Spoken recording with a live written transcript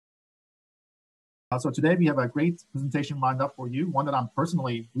So today we have a great presentation lined up for you, one that I'm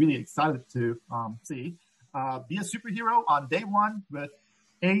personally really excited to see. Be a superhero on day one with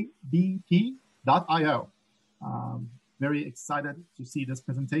ABP.IO. Very excited to see this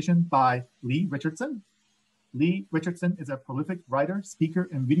presentation by Lee Richardson. Lee Richardson is a prolific writer, speaker,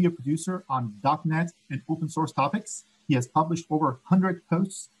 and video producer on .NET and open source topics. He has published over 100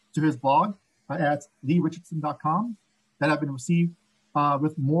 posts to his blog at leerichardson.com that have been received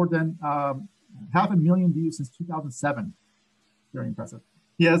with more than 500,000 views since 2007. Very impressive.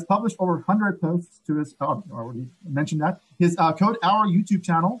 He has published over 100 posts to his, already mentioned that, his Code Hour YouTube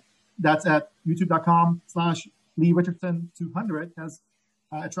channel, that's at youtube.com/LeeRichardson200, has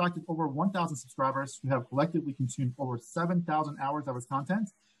attracted over 1,000 subscribers who have collectively consumed over 7,000 hours of his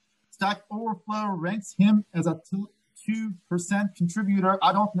content. Stack Overflow ranks him as a 2% contributor.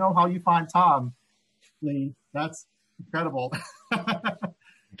 I don't know how you find time, Lee. That's incredible.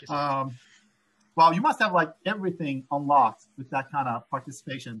 Wow, you must have like everything unlocked with that kind of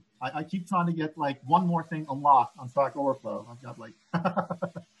participation. I keep trying to get like one more thing unlocked on Stack Overflow. I've got like,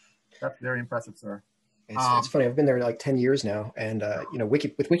 that's very impressive, sir. It's funny. I've been there like 10 years now, and you know, when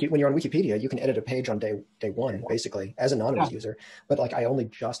you're on Wikipedia, you can edit a page on day one, basically, as an anonymous user. But like, I only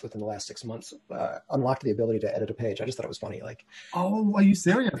just within the last 6 months unlocked the ability to edit a page. I just thought it was funny. Like, oh, are you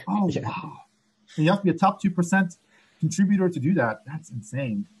serious? Oh, yeah. Wow! And you have to be a top 2% contributor to do that. That's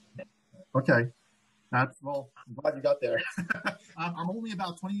insane. Okay, well, I'm glad you got there. I'm only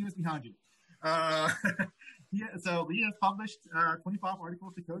about 20 years behind you. Yeah, so Lee has published 25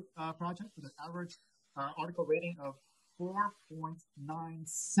 articles to Code Project with an average article rating of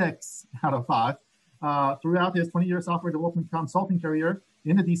 4.96 out of 5. Throughout his 20-year software development consulting career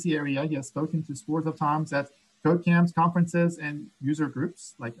in the DC area, he has spoken to scores of times at code camps, conferences, and user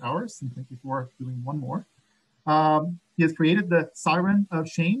groups like ours. And thank you for doing one more. He has created the Siren of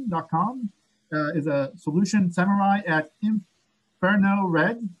Shame.com, is a solution samurai at Inferno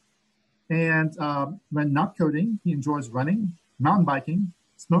Red. And when not coding, he enjoys running, mountain biking,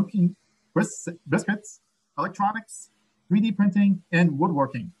 smoking biscuits, electronics, 3D printing, and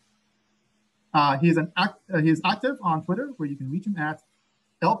woodworking. He is active on Twitter, where you can reach him at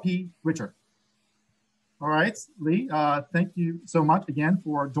LP Richard. All right, Lee, thank you so much again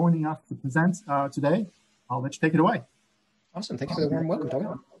for joining us to present today. I'll let you take it away. Awesome. Thank you for the warm welcome, Toby.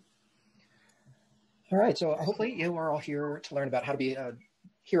 All right, so hopefully you are all here to learn about how to be a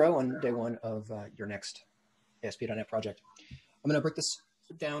hero on day one of your next ASP.NET project. I'm going to break this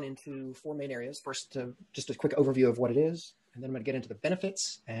down into 4 main areas. First, just a quick overview of what it is, and then I'm going to get into the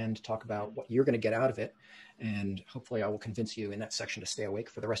benefits and talk about what you're going to get out of it. And hopefully I will convince you in that section to stay awake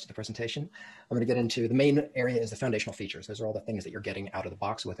for the rest of the presentation. I'm going to get into the main area is the foundational features. Those are all the things that you're getting out of the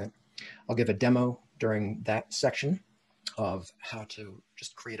box with it. I'll give a demo during that section of how to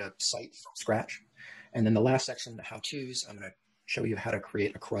just create a site from scratch. And then the last section, the how-tos, I'm going to show you how to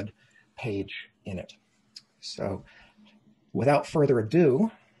create a CRUD page in it. So without further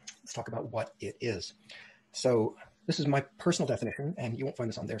ado, let's talk about what it is. So this is my personal definition, and you won't find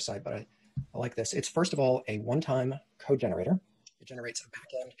this on their site, but I like this. It's first of all a one-time code generator. It generates a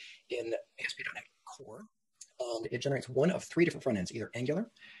backend in ASP.NET Core, and it generates one of 3 different front ends, either Angular,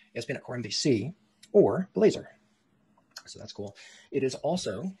 ASP.NET Core MVC, or Blazor. So that's cool. It is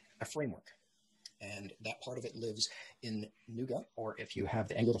also a framework, and that part of it lives in NUG, or if you have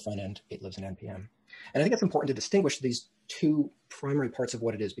the Angular front end, it lives in NPM. And I think it's important to distinguish these 2 primary parts of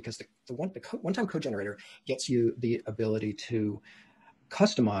what it is, because the one-time code generator gets you the ability to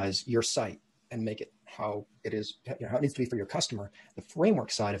customize your site and make it how it is, how it needs to be for your customer. The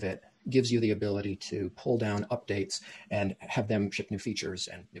framework side of it gives you the ability to pull down updates and have them ship new features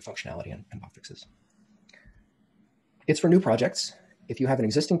and new functionality and bug fixes. It's for new projects. If you have an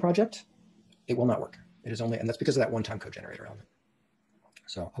existing project, it will not work. It is only, and that's because of that one-time code generator element.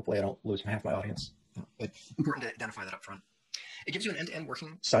 So hopefully I don't lose half my audience, but important to identify that up front. It gives you an end-to-end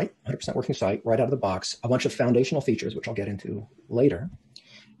working site, 100% working site right out of the box, a bunch of foundational features, which I'll get into later,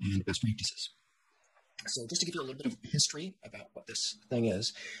 and best practices. So just to give you a little bit of history about what this thing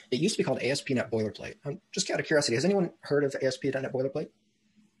is, it used to be called ASP.NET Boilerplate. Just out of curiosity, has anyone heard of ASP.NET Boilerplate?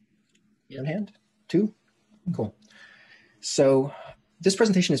 One hand? 2? Cool. So this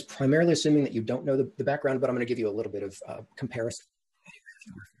presentation is primarily assuming that you don't know the background, but I'm going to give you a little bit of comparison.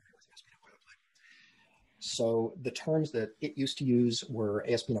 So the terms that it used to use were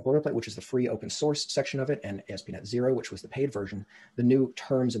ASP.NET Boilerplate, which is the free open source section of it, and ASP.NET Zero, which was the paid version. The new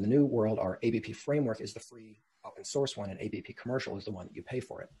terms in the new world are ABP Framework is the free open source one, and ABP Commercial is the one that you pay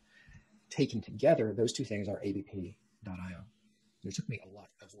for it. Taken together, those 2 things are ABP.IO. It took me a lot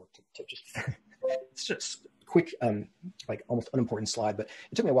of work to just It's just a quick, like almost unimportant slide, but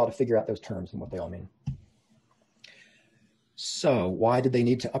it took me a while to figure out those terms and what they all mean. So why did they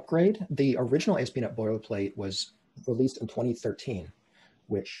need to upgrade? The original ASP.NET Boilerplate was released in 2013,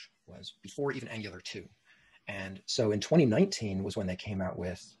 which was before even Angular 2. And so in 2019 was when they came out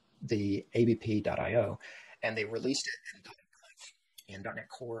with the ABP IO, and they released it in .NET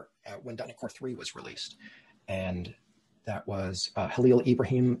Core when .NET Core 3 was released. And that was Halil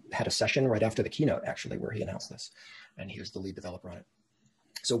Ibrahim had a session right after the keynote, actually, where he announced this, and he was the lead developer on it.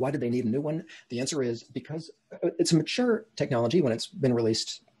 So why did they need a new one? The answer is because it's a mature technology when it's been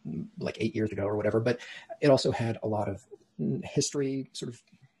released like 8 years ago or whatever, but it also had a lot of history sort of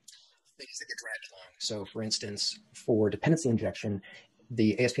things that get dragged along. So for instance, for dependency injection,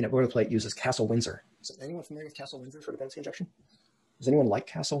 the ASP.NET Boilerplate uses Castle-Windsor. Is anyone familiar with Castle-Windsor for dependency injection? Does anyone like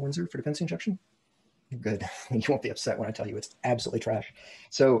Castle-Windsor for dependency injection? Good. You won't be upset when I tell you it's absolutely trash.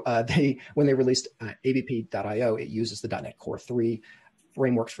 So when they released ABP IO, it uses the .NET Core 3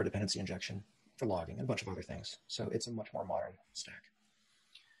 frameworks for dependency injection, for logging, and a bunch of other things. So it's a much more modern stack.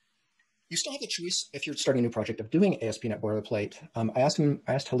 You still have the choice, if you're starting a new project, of doing ASP.NET Boilerplate. I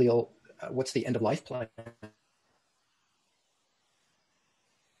asked Halil, what's the end-of-life plan?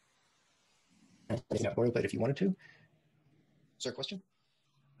 Boilerplate if you wanted to. Is there a question?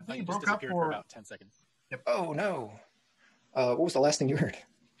 I think you broke up for about 10 seconds. Yep. Oh, no. What was the last thing you heard?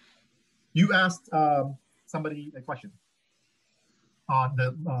 You asked somebody a question on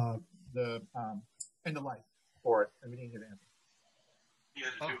the end of life for it, and we didn't get an answer. You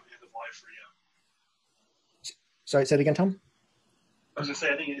had to do end of life for you. Sorry, say it again, Tom? I was going to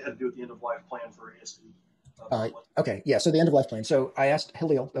say, I think it had to do with the end of life plan for ASP. Okay, yeah, so the end of life plan. So I asked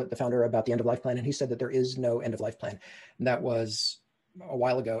Halil, the founder, about the end of life plan, and he said that there is no end of life plan. And that was a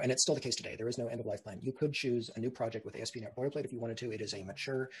while ago, and it's still the case today. There is no end of life plan. You could choose a new project with ASP.NET Boilerplate if you wanted to. It is a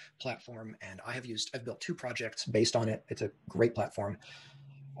mature platform, and I've built 2 projects based on it. It's a great platform.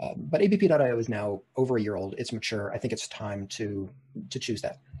 But ABP IO is now over a year old. It's mature. I think it's time to choose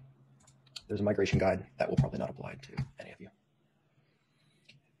that. There's a migration guide that will probably not apply to any of you.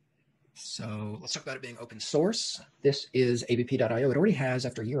 So let's talk about it being open source. This is ABP IO. It already has,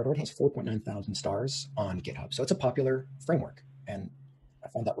 after a year, it already has 4.9 thousand stars on GitHub. So it's a popular framework, and I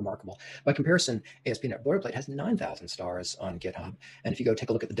find that remarkable. By comparison, ASP.NET Boilerplate has 9,000 stars on GitHub. And if you go take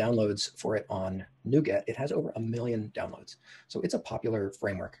a look at the downloads for it on NuGet, it has over 1 million downloads. So it's a popular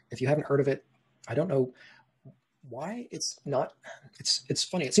framework. If you haven't heard of it, I don't know why it's not. It's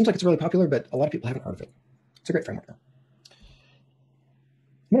funny. It seems like it's really popular, but a lot of people haven't heard of it. It's a great framework, though.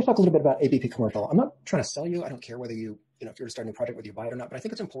 I'm going to talk a little bit about ABP Commercial. I'm not trying to sell you. I don't care whether if you're to start a new project, whether you buy it or not, but I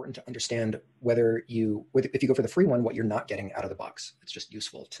think it's important to understand if you go for the free one, what you're not getting out of the box. It's just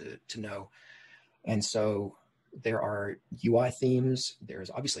useful to know. And so there are UI themes, there's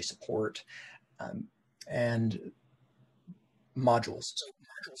obviously support, and modules. So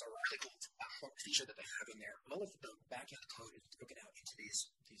modules are a really cool feature that they have in there. All of the backend code is broken out into these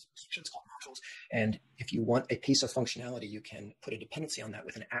sections called modules. And if you want a piece of functionality, you can put a dependency on that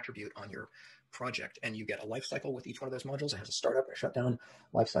with an attribute on your project, and you get a lifecycle with each one of those modules. It has a startup, a shutdown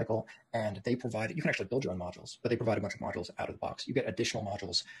lifecycle, and they provide, you can actually build your own modules, but they provide a bunch of modules out of the box. You get additional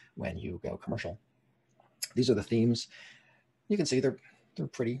modules when you go commercial. These are the themes. You can see they're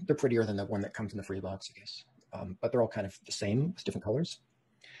pretty. They're prettier than the one that comes in the free box, I guess. But they're all kind of the same with different colors.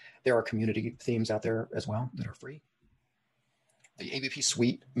 There are community themes out there as well that are free. The ABP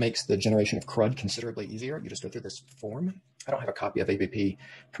suite makes the generation of CRUD considerably easier. You just go through this form. I don't have a copy of ABP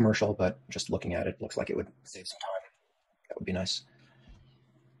Commercial, but just looking at it, looks like it would save some time. That would be nice.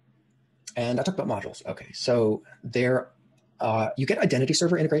 And I talked about modules. Okay, so there, you get identity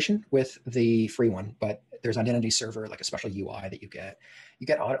server integration with the free one, but there's identity server, like a special UI that you get. You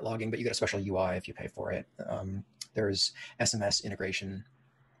get audit logging, but you get a special UI if you pay for it. There's SMS integration,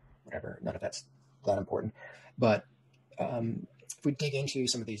 whatever. None of that's that important. But if we dig into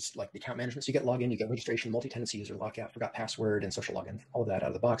some of these, like the account management, so you get login, you get registration, multi-tenancy user lockout, forgot password, and social login, all of that out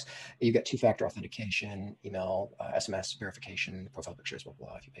of the box. You get 2-factor authentication, email, SMS verification, profile pictures, blah,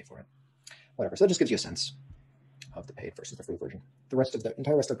 blah, if you pay for it, whatever. So that just gives you a sense of the paid versus the free version. The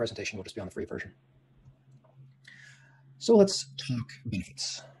entire rest of the presentation will just be on the free version. So let's talk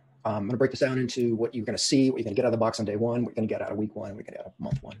benefits. I'm going to break this down into what you're going to see, what you're going to get out of the box on day 1, what you're going to get out of week 1, what you're going to get out of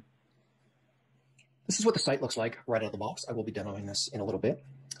month 1. This is what the site looks like right out of the box. I will be demoing this in a little bit.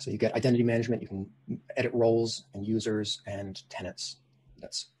 So you get identity management. You can edit roles and users and tenants.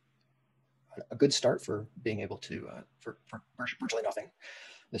 That's a good start for being able to, for virtually nothing.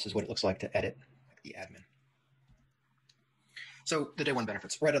 This is what it looks like to edit the admin. So the day 1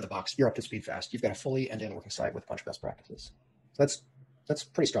 benefits, right out of the box, you're up to speed fast. You've got a fully end-to-end working site with a bunch of best practices. So that's That's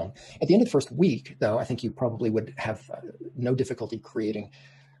pretty strong. At the end of the first week, though, I think you probably would have no difficulty creating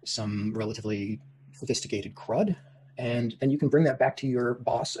some relatively sophisticated CRUD, and then you can bring that back to your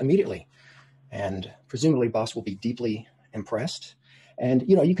boss immediately. And presumably boss will be deeply impressed. And,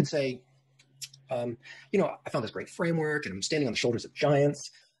 you could say, I found this great framework and I'm standing on the shoulders of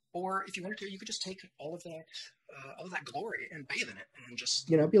giants. Or if you wanted to, you could just take all of that glory and bathe in it and just,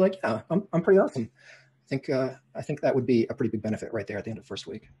 be like, yeah, I'm pretty awesome. I think that would be a pretty big benefit right there at the end of the first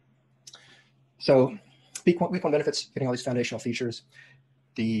week. So week one benefits, getting all these foundational features,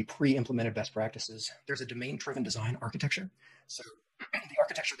 the pre-implemented best practices. There's a domain-driven design architecture. So the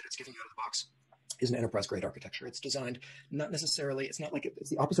architecture that it's giving you out of the box is an enterprise-grade architecture. It's designed not necessarily, it's not like it's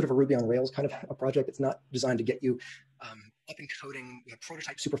the opposite of a Ruby on Rails kind of a project. It's not designed to get you up and coding,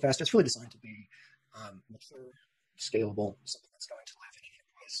 prototype super fast. It's really designed to be mature, scalable, something that's going to live in an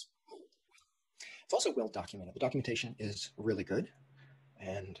enterprise. It's also well documented. The documentation is really good,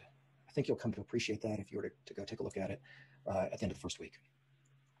 and I think you'll come to appreciate that if you were to go take a look at it at the end of the first week.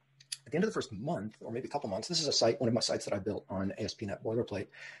 At the end of the first month, or maybe a couple months, this is one of my sites that I built on ASP.NET Boilerplate.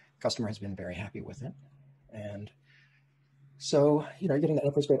 The customer has been very happy with it. And so, you're getting that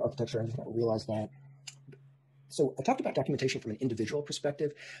enterprise-grade architecture, and you don't realize that. So I talked about documentation from an individual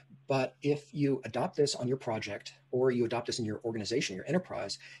perspective, but if you adopt this on your project or you adopt this in your organization, your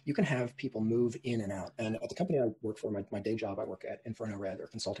enterprise, you can have people move in and out. And at the company I work for, my day job, I work at Inferno Red, or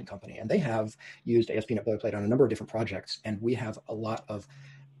consulting company, and they have used ASP.NET Boilerplate on a number of different projects. And we have a lot of,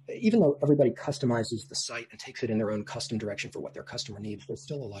 even though everybody customizes the site and takes it in their own custom direction for what their customer needs, there's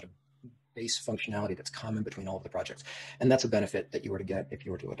still a lot of base functionality that's common between all of the projects. And that's a benefit that you were to get if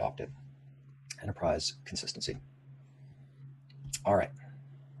you were to adopt it. Enterprise consistency. All right.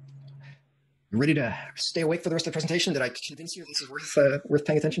 You ready to stay awake for the rest of the presentation? Did I convince you this is worth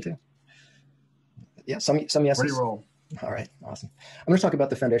paying attention to? Yeah, some yeses. Ready, roll. All right, awesome. I'm going to talk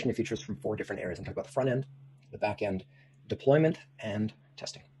about the foundational features from 4 different areas. I'm going to talk about the front end, the back end, deployment, and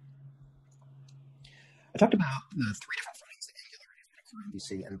testing. I talked about the 3 different front ends, the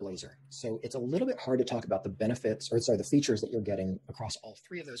Angular, MVC, and Blazor. So it's a little bit hard to talk about the the features that you're getting across all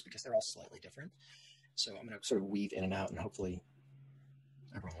 3 of those because they're all slightly different. So I'm going to sort of weave in and out, and hopefully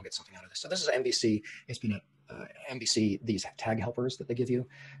everyone will get something out of this. So this is MVC, ASP.NET MVC, these tag helpers that they give you.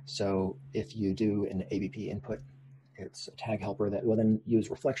 So if you do an ABP input, it's a tag helper that will then use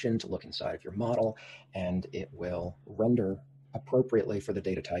reflection to look inside of your model, and it will render appropriately for the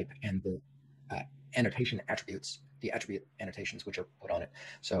data type and the annotation attributes, the attribute annotations which are put on it.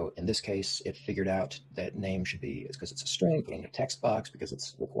 So in this case, it figured out that name should be, because it's a string, put in a text box because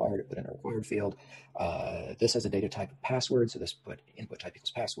it's required to put in a required field. This has a data type of password, so this put input type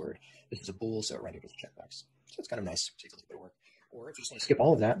equals password. This is a bool, so it rendered as a checkbox. So it's kind of nice, take a little bit of work. Or if you just want to skip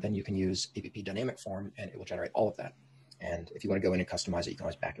all of that, then you can use ABP dynamic form and it will generate all of that. And if you want to go in and customize it, you can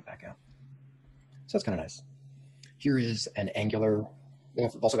always back it back out. So that's kind of nice. Here is an Angular. We've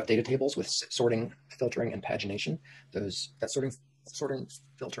also got data tables with sorting, filtering, and pagination. That sorting,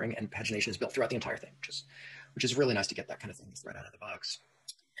 filtering, and pagination is built throughout the entire thing, which is really nice to get that kind of thing right out of the box.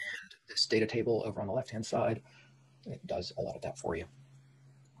 And this data table over on the left-hand side, it does a lot of that for you.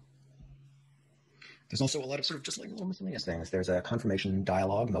 There's also a lot of sort of just like little miscellaneous things. There's a confirmation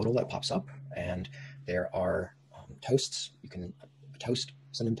dialog modal that pops up, and there are toasts. You can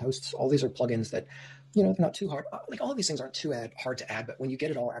send in toasts. All these are plugins that, they're not too hard. Like all of these things aren't too hard to add, but when you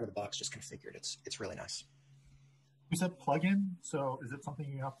get it all out of the box, just configured, it's really nice. You said plugin, so is it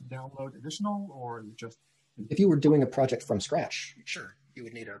something you have to download additional, or is it just? If you were doing a project from scratch, sure, you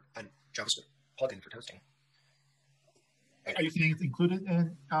would need a JavaScript plugin for toasting. Are you saying it's included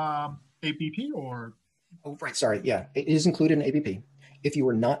in ABP or? Oh, right. Sorry. Yeah, it is included in ABP. If you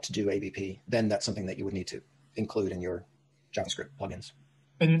were not to do ABP, then that's something that you would need to include in your JavaScript plugins.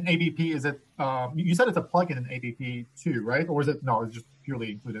 And in ABP, is it, you said it's a plugin in ABP too, right? Or is it, no, it's just purely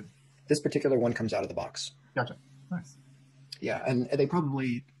included? This particular one comes out of the box. Gotcha. Nice. Yeah, and they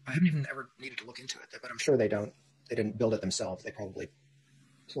probably, I haven't even ever needed to look into it, but I'm sure they didn't build it themselves. They probably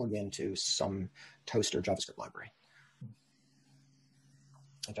plug into some toaster JavaScript library.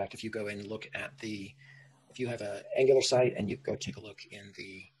 In fact, if you go in and look at if you have an Angular site and you go take a look in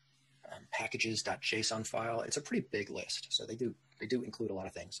the packages.json file, it's a pretty big list. So they do include a lot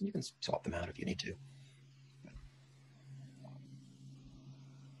of things, and you can swap them out if you need to.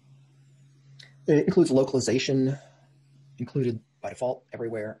 It includes localization included by default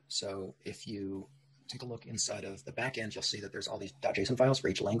everywhere. So if you take a look inside of the backend, you'll see that there's all these .json files for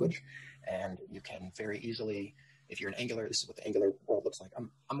each language, and you can very easily, if you're an Angular, this is what the Angular world looks like.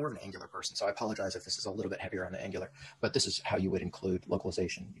 I'm more of an Angular person, so I apologize if this is a little bit heavier on the Angular, but this is how you would include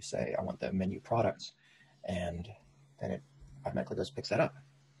localization. You say, I want the menu products, and then it automatically goes picks that up,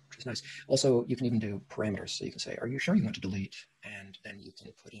 which is nice. Also, you can even do parameters. So you can say, are you sure you want to delete? And then you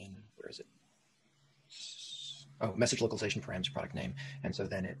can put in, where is it? Oh, message localization params product name. And so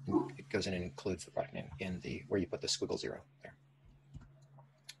then it goes in and includes the product name in the, where you put the squiggle 0 there.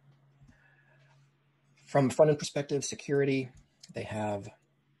 From a front-end perspective, security, they have,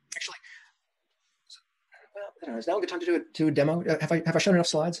 actually, well, I don't know, is now a good time to do a demo? Have I shown enough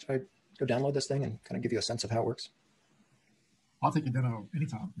slides? Did I go download this thing and kind of give you a sense of how it works? I'll take a demo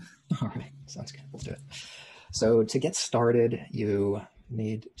anytime. All right, sounds good. Let's do it. So to get started, you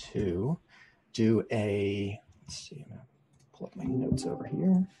need to do a, let's see, I'm going to pull up my notes over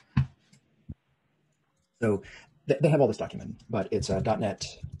here. So they have all this documented, but it's a .NET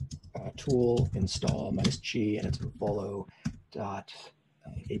tool install -g, and it's volo.abp.cli.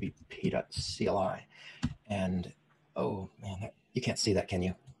 And oh man, you can't see that, can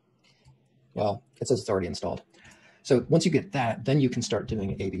you? Well, it says it's already installed. So once you get that, then you can start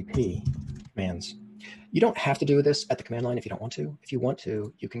doing ABP commands. You don't have to do this at the command line if you don't want to. If you want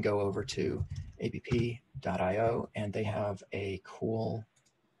to, you can go over to ABP.io, and they have a cool,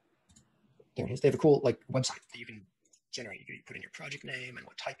 there it is. They have a cool like website that you can generate. You put in your project name and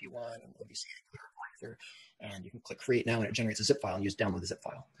what type you want, and ABC Angular, and you can click create now, and it generates a zip file, and you just download the zip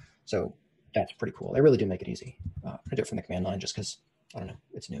file. So that's pretty cool. They really do make it easy. I do it from the command line just because, I don't know,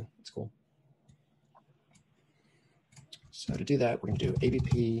 it's new. It's cool. So to do that, we're going to do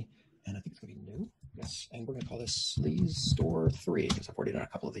ABP, and I think it's going to be new. Yes, and we're going to call this Blazor 3 because I've already done a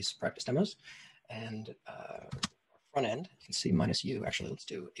couple of these practice demos. And front end, you can see -u. Actually, let's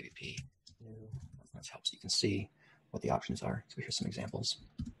do ABP new. That helps. You can see what the options are. So here's some examples.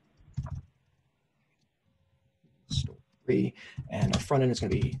 Story, and our front end is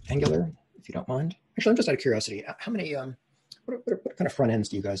going to be Angular, if you don't mind. Actually, I'm just out of curiosity. How many? What kind of front ends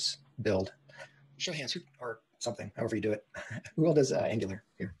do you guys build? Show hands, who, or something, however you do it. Who all does Angular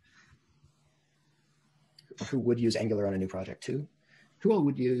here? Who would use Angular on a new project too? Who all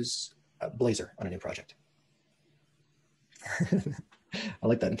would use Blazor on a new project? I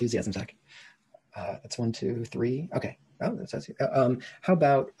like that enthusiasm, Zach. That's 1, 2, 3. Okay. Oh, that says here. How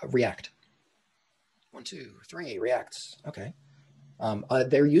about React? 1, 2, 3 Reacts. Okay.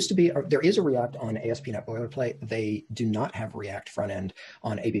 There is a React on ASP.NET Boilerplate. They do not have React front end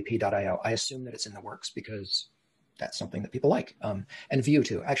on ABP.io. I assume that it's in the works because that's something that people like. And Vue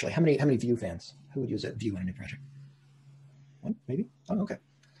too. Actually, how many Vue fans? Who would use Vue on a new project? One, maybe? Oh, okay.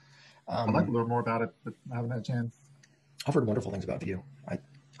 I'd like to learn more about it, but I haven't had a chance. I've heard wonderful things about Vue.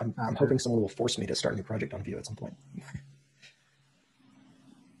 I'm hoping someone will force me to start a new project on Vue at some point.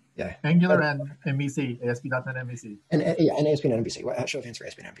 Yeah. Angular and MVC, ASP.NET MVC. And ASP.NET MVC. Show of hands for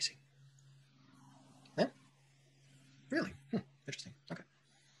ASP.NET MVC. Yeah? Really? Interesting. Okay.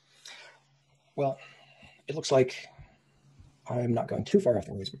 Well, it looks like I'm not going too far off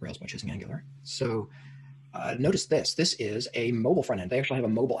the rails by choosing Angular. So notice this. This is a mobile front end. They actually have a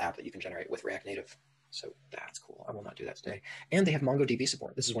mobile app that you can generate with React Native. So that's cool. I will not do that today. And they have MongoDB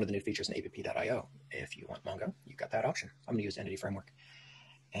support. This is one of the new features in ABP.io. If you want Mongo, you've got that option. I'm going to use Entity Framework.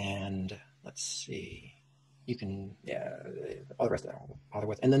 And let's see. You can, yeah, all the rest of that I'll bother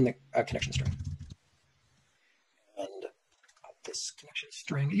with. And then the connection string. And this connection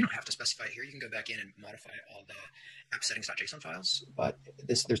string, you don't have to specify it here. You can go back in and modify all the app settings.json files. But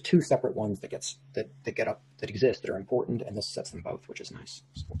there's two separate ones that exist that are important, and this sets them both, which is nice.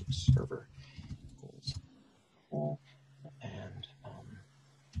 So we'll do server equals and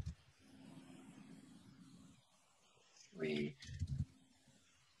 3.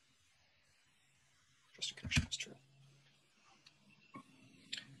 Just a connection is true.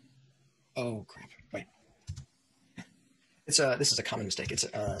 Oh crap! Wait. This is a common mistake.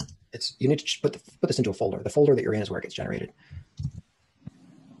 It's you need to put this into a folder. The folder that you're in is where it gets generated.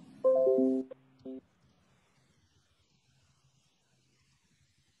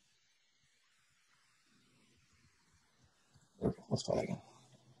 Okay, let's try that again.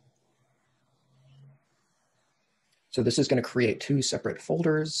 So this is going to create two separate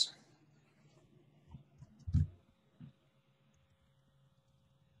folders.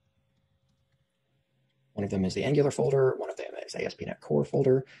 One of them is the Angular folder. One of them is ASP.NET Core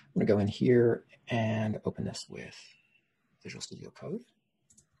folder. I'm going to go in here and open this with Visual Studio Code.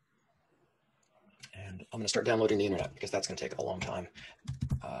 And I'm going to start downloading the internet because that's going to take a long time.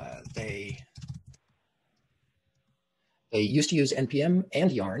 They used to use NPM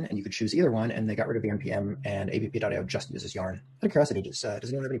and Yarn, and you could choose either one, and they got rid of the NPM, and ABP.io just uses Yarn. Out of curiosity, does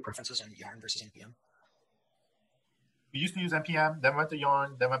anyone have any preferences on Yarn versus NPM? We used to use NPM, then went to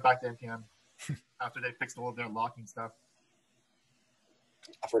Yarn, then went back to NPM after they fixed all of their locking stuff.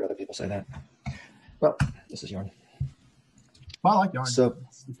 I've heard other people say that. Well, this is Yarn. Well, I like Yarn. So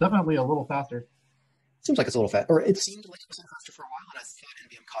it's definitely a little faster. Seems like it's a little fast, or it seemed like it was a little faster for a while, and I thought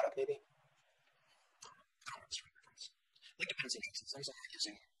NVM caught up maybe. I don't know what's the difference. Like dependency injections, as long as I'm not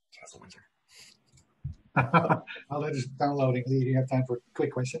using Castle Windsor. While that is downloading, do you have time for a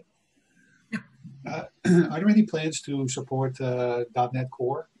quick question? Yeah. Are there any plans to support .NET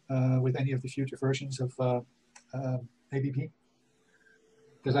Core with any of the future versions of ABP?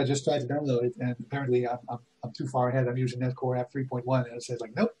 Because I just tried to download it, and apparently I'm too far ahead. I'm using .NET Core app 3.1, and it says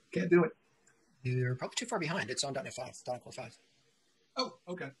like, nope, can't do it. You're probably too far behind. It's on .NET 5, .NET Core 5. Oh,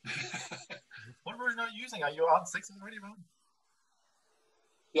 okay. What version are you using? Are you on 6 already, Ron?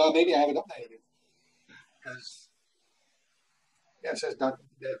 Yeah, maybe I haven't updated it. Because yeah, it says .NET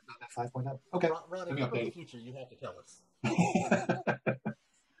 5.0. Okay. Ron, if you know the future, you have to tell us.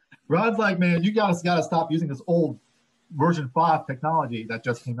 Rod's like, man, you guys got to stop using this old version 5 technology that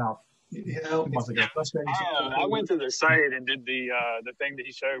just came out. You know, I went to the site and did the thing that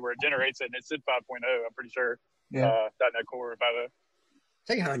he showed where it generates it, and it said 5.0. I'm pretty sure. Yeah. .NET Core 5.0.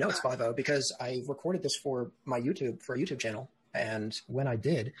 Tell you how I know it's 5.0 because I recorded this for my YouTube channel, and when I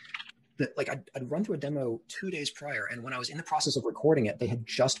did, I'd run through a demo 2 days prior, and when I was in the process of recording it, they had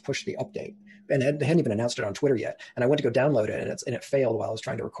just pushed the update, and they hadn't even announced it on Twitter yet. And I went to go download it, and it failed while I was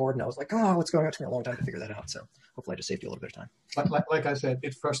trying to record, and I was like, oh, what's going on? It took me a long time to figure that out. So hopefully I just saved you a little bit of time. Like I said,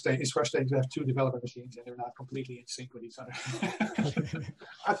 it's frustrating to have two developer machines, and they're not completely in sync with each other.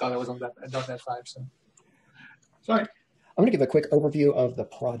 I thought it was on .NET 5. So sorry. I'm going to give a quick overview of the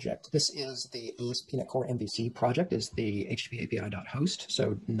project. This is the ASP.NET Core MVC project, is the HTTP API.host.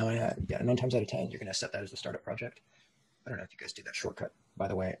 So 9 times out of 10, you're going to set that as the startup project. I don't know if you guys do that shortcut, by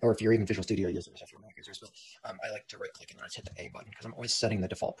the way, or if you're even Visual Studio users, if you're Mac users. But I like to right-click and then I just hit the A button because I'm always setting the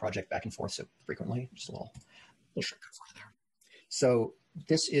default project back and forth so frequently. Just a little shortcut for you there. So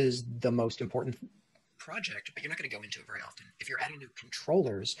this is the most important project, but you're not going to go into it very often. If you're adding new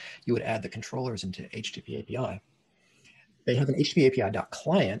controllers, you would add the controllers into HTTP API. They have an HTTP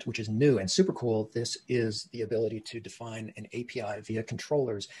API.client, which is new and super cool. This is the ability to define an API via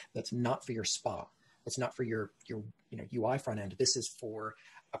controllers that's not for your SPA. It's not for your UI front end. This is for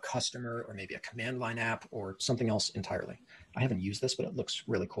a customer or maybe a command line app or something else entirely. I haven't used this, but it looks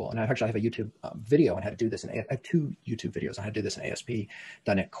really cool. And I actually have a YouTube video on how to do this. I have 2 YouTube videos on how to do this in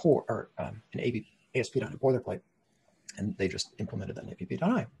ASP.NET Core or in ASP.NET Boilerplate. And they just implemented that in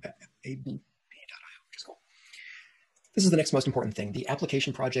ABP.IO, which is cool. This is the next most important thing. The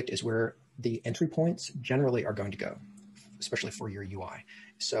application project is where the entry points generally are going to go, especially for your UI.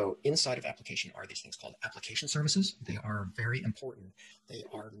 So inside of application are these things called application services. They are very important. They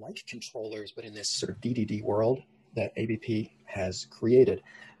are like controllers, but in this sort of DDD world that ABP has created,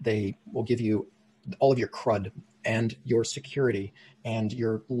 they will give you all of your CRUD and your security and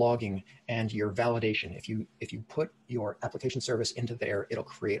your logging and your validation. If you put your application service into there, it'll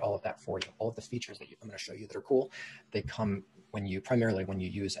create all of that for you. All of the features that I'm going to show you that are cool, they come primarily when you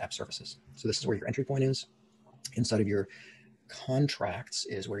use app services. So this is where your entry point is. Inside of your contracts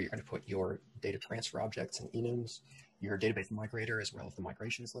is where you're going to put your data transfer objects and enums. Your database migrator is where all of the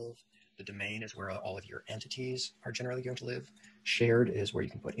migrations live. The domain is where all of your entities are generally going to live. Shared is where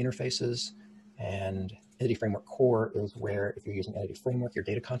you can put interfaces. And Entity Framework Core is where, if you're using Entity Framework, your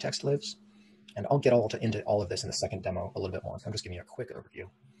data context lives. And I'll get into all of this in the second demo a little bit more. So I'm just giving you a quick overview.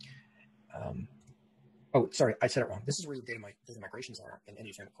 Oh, sorry, I said it wrong. This is where your data migrations are in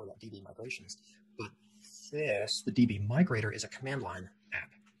Entity Framework Core.db migrations. But the DB Migrator is a command line app.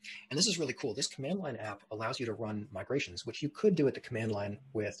 And this is really cool. This command line app allows you to run migrations, which you could do at the command line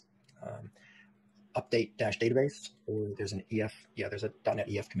with update-database, or there's an EF. Yeah, there's a .NET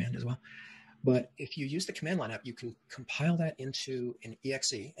EF command as well. But if you use the command line app, you can compile that into an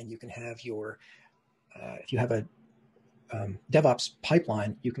exe, and you can have your, if you have a DevOps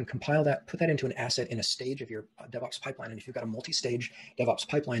pipeline, you can compile that, put that into an asset in a stage of your DevOps pipeline. And if you've got a multi-stage DevOps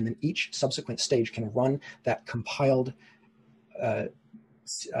pipeline, then each subsequent stage can run that compiled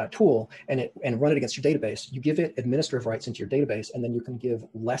tool and run it against your database. You give it administrative rights into your database, and then you can give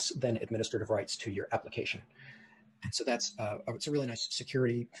less than administrative rights to your application. And so it's a really nice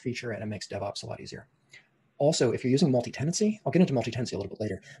security feature, and it makes DevOps a lot easier. Also, if you're using multi-tenancy, I'll get into multi-tenancy a little bit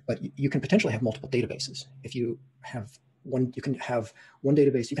later, but you can potentially have multiple databases. If you have one, you can have one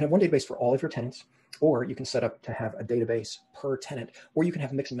database. You can have one database for all of your tenants, or you can set up to have a database per tenant, or you can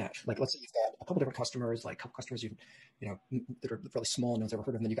have mix and match. Like, let's say you've got a couple different customers, like a couple customers that are really small, no one's ever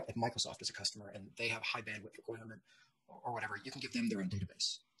heard of, and then you got like Microsoft as a customer, and they have high bandwidth requirement or whatever. You can give them their own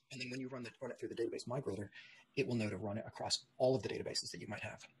database, and then when you run it through the database migrator, it will know to run it across all of the databases that you might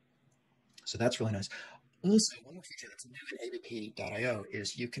have. So that's really nice. Also, one more feature that's new in ABP.IO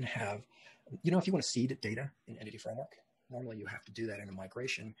is you can have, if you want to seed data in Entity Framework, normally you have to do that in a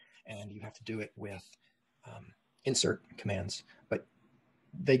migration, and you have to do it with insert commands. But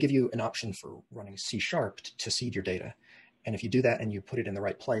they give you an option for running C# to seed your data. And if you do that and you put it in the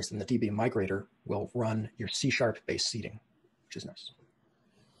right place, then the DB migrator will run your C# based seeding, which is nice.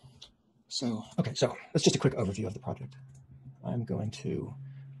 So, okay, so that's just a quick overview of the project. I'm going to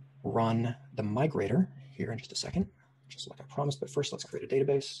run the migrator here in just a second, just like I promised. But first, let's create a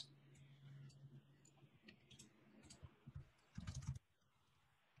database.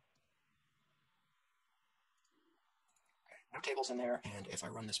 No tables in there. And if I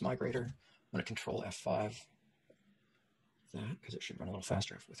run this migrator, I'm going to control F5 that, because it should run a little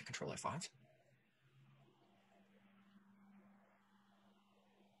faster with a control F5.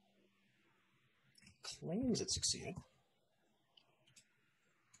 Claims it succeeded.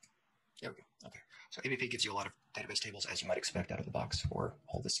 There we go. Okay. So ABP gives you a lot of database tables, as you might expect out of the box, for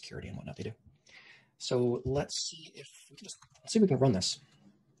all the security and whatnot they do. So let's see if we can we can run this.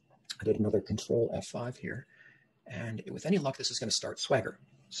 I did another control F5 here, and with any luck, this is going to start Swagger.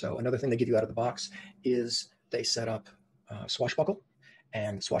 So another thing they give you out of the box is they set up Swashbuckle,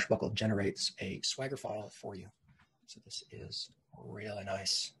 and Swashbuckle generates a Swagger file for you. So this is really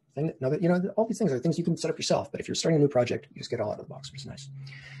nice. Now that, you know, all these things are things you can set up yourself, but if you're starting a new project, you just get it all out of the box, which is nice.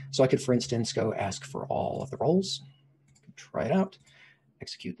 So I could, for instance, go ask for all of the roles, try it out,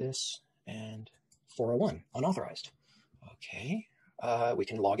 execute this, and 401, unauthorized. Okay, we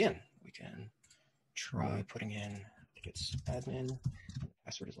can log in. We can try putting in, I think it's admin, the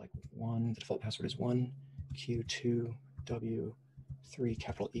password is like 1, the default password is 1Q2W3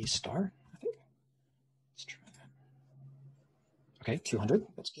 capital E star, I think. Let's try that. Okay, 200,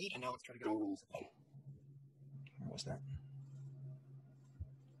 that's good. And now let's try to get all roles again. Where was that?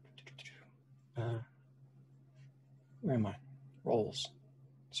 Where am I? Roles.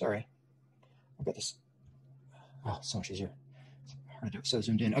 Sorry. I've got this. Oh, so much easier. It's hard to do it so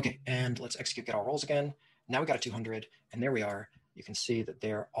zoomed in. Okay, and let's execute get all roles again. Now we got a 200, and there we are. You can see that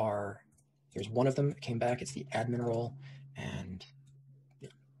here's one of them that came back. It's the admin role and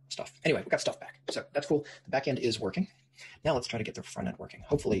stuff. Anyway, we got stuff back. So that's cool. The back end is working. Now let's try to get the front end working.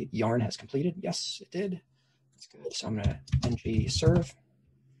 Hopefully Yarn has completed. Yes, it did. That's good. So I'm going to ng serve.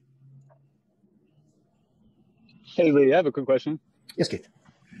 Hey, Lee, I have a quick question. Yes, Keith.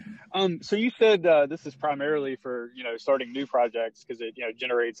 So you said this is primarily for, starting new projects because it,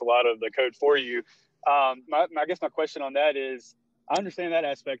 generates a lot of the code for you. I guess my question on that is, I understand that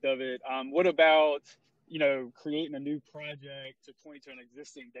aspect of it. What about, creating a new project to point to an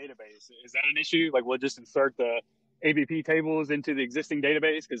existing database? Is that an issue? Like, we'll just insert the ABP tables into the existing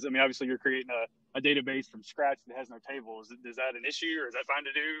database? Because, obviously you're creating a database from scratch that has no tables. Is that an issue, or is that fine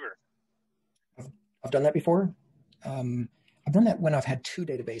to do? Or I've done that before. I've done that when I've had two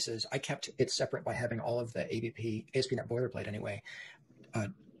databases. I kept it separate by having all of the ASP.NET Boilerplate anyway,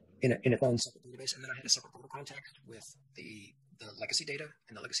 in its own separate database. And then I had a separate data context with the legacy data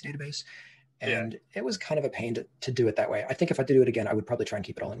in the legacy database. And it was kind of a pain to do it that way. I think if I do it again, I would probably try and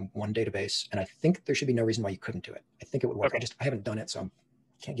keep it all in one database. And I think there should be no reason why you couldn't do it. I think it would work. Okay. I haven't done it, so I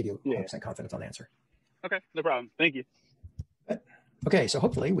can't give you 100% confidence on the answer. Okay, no problem. Thank you. Okay, so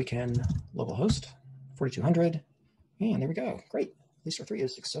hopefully we can localhost 4200. And there we go. Great. Blazor 3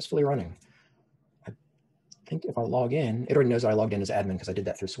 is successfully running. I think if I log in, it already knows that I logged in as admin because I did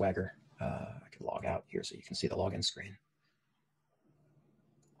that through Swagger. I can log out here so you can see the login screen.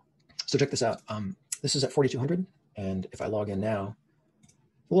 So check this out. This is at 4200. And if I log in now,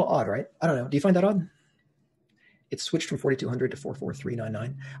 it's a little odd, right? I don't know. Do you find that odd? It switched from 4200 to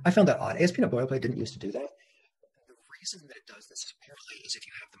 44399. I found that odd. ASP.NET Boilerplate didn't used to do that. The reason that it does this apparently is if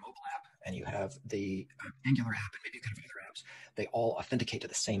you have the mobile app and you have the Angular app and maybe a kind of other apps, they all authenticate to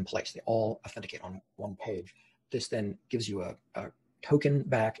the same place. They all authenticate on one page. This then gives you a token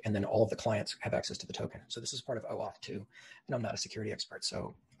back, and then all of the clients have access to the token. So this is part of OAuth 2, and I'm not a security expert,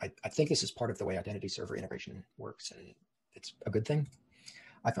 so I think this is part of the way identity server integration works, and it's a good thing.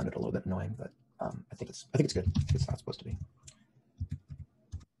 I found it a little bit annoying, but I think it's good. I think it's not supposed to be.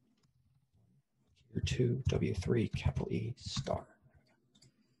 Tier 2 W3 capital E star.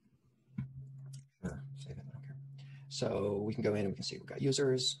 Sure, save it. I don't care. So we can go in and we can see we've got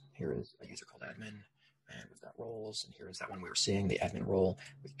users. Here is a user called admin, and we've got roles. And here is that one we were seeing, the admin role.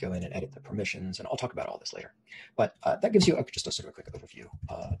 We can go in and edit the permissions, and I'll talk about all this later. But that gives you just a sort of a quick overview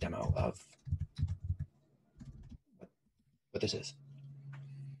demo of what this is.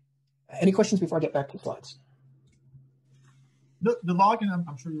 Any questions before I get back to the slides? The login,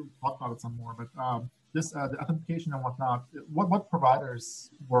 I'm sure you'll talk about it some more, but the authentication and whatnot, what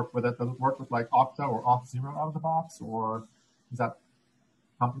providers work with it? Does it work with like Okta or Auth0 out of the box, or is that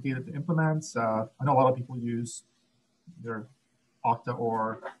complicated to implement? I know a lot of people use They're Octa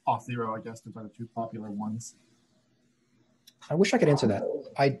or Auth0, I guess. Those are the two popular ones. I wish I could answer that.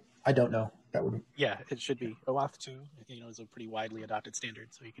 I don't know. That would. Yeah, it should be. OAuth2, is a pretty widely adopted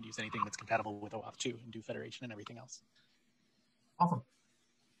standard, so you could use anything that's compatible with OAuth2 and do federation and everything else. Awesome.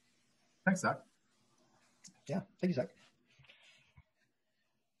 Thanks, Zach. Yeah, thank you, Zach.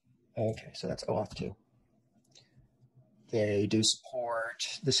 Okay, so that's OAuth2. They do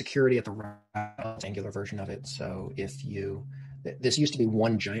support the security at the route, Angular version of it. So if you, this used to be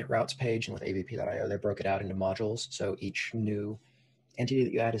one giant routes page, and with ABP.io, they broke it out into modules. So each new entity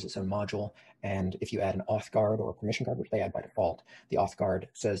that you add is its own module. And if you add an auth guard or a permission guard, which they add by default, the auth guard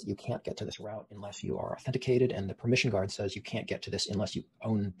says you can't get to this route unless you are authenticated, and the permission guard says you can't get to this unless you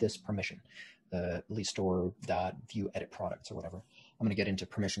own this permission, the leastore.view edit products or whatever. I'm going to get into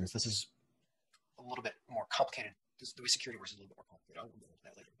permissions. This is a little bit more complicated. The way security works is a little bit more complicated. I'll go into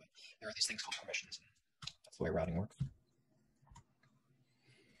that later, but there are these things called permissions. That's the way routing works.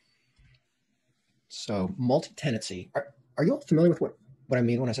 So multi-tenancy. Are you all familiar with what I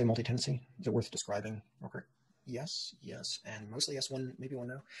mean when I say multi-tenancy? Is it worth describing real quick? Yes, and mostly yes, maybe one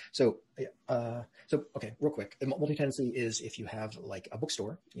no. So okay, real quick. Multi-tenancy is if you have like a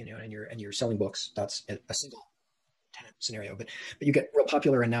bookstore, and you're selling books. That's a single tenant scenario. But you get real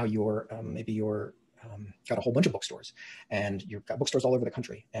popular, and now you're got a whole bunch of bookstores, and you've got bookstores all over the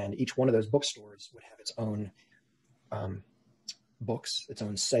country, and each one of those bookstores would have its own books, its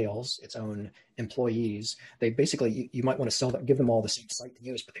own sales, its own employees. They basically, you might want to sell that, give them all the same site to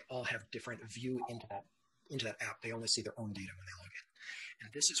use, but they all have different view into that app. They only see their own data when they log in.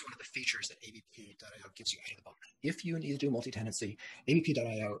 And this is one of the features that ABP.io gives you out of the box. If you need to do multi-tenancy,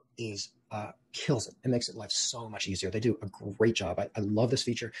 ABP.io kills it. It makes it life so much easier. They do a great job. I love this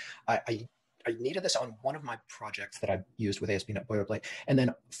feature. I needed this on one of my projects that I used with ASP.NET Boilerplate. And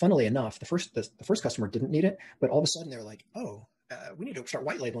then funnily enough, the first customer didn't need it, but all of a sudden they're like, oh, we need to start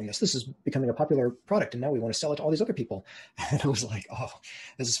white labeling this. This is becoming a popular product, and now we want to sell it to all these other people. And I was like, oh,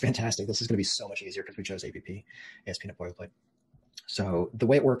 this is fantastic. This is going to be so much easier because we chose ABP, ASP.NET Boilerplate. So the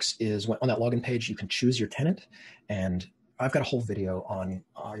way it works is on that login page, you can choose your tenant, and I've got a whole video on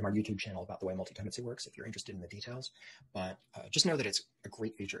our YouTube channel about the way multi-tenancy works if you're interested in the details. But just know that it's a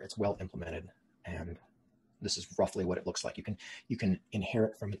great feature. It's well implemented, and this is roughly what it looks like. You can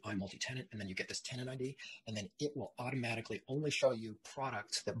inherit from an iMulti-tenant, and then you get this tenant ID, and then it will automatically only show you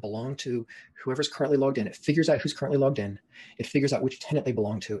products that belong to whoever's currently logged in. It figures out who's currently logged in. It figures out which tenant they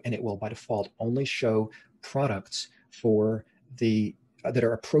belong to, and it will by default only show products for that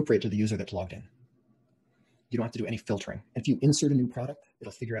are appropriate to the user that's logged in. You don't have to do any filtering. If you insert a new product,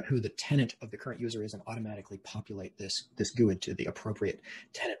 it'll figure out who the tenant of the current user is and automatically populate this GUID to the appropriate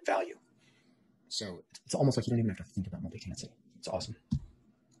tenant value. So it's almost like you don't even have to think about multi-tenancy. It's awesome.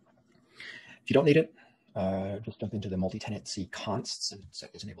 If you don't need it, just jump into the multi-tenancy consts and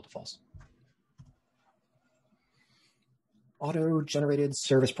set is enabled to false. Auto-generated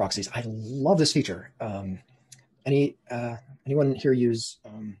service proxies. I love this feature. Anyone here use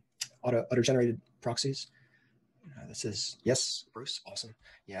auto-generated proxies? This is, yes, Bruce, awesome.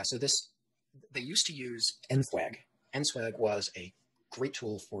 Yeah, so they used to use NSWAG. NSWAG was a great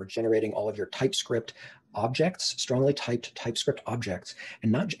tool for generating all of your TypeScript objects, strongly typed TypeScript objects,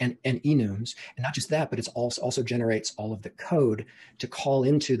 and enums. And not just that, but it also generates all of the code to call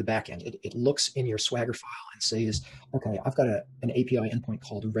into the backend. It looks in your Swagger file and says, okay, I've got an API endpoint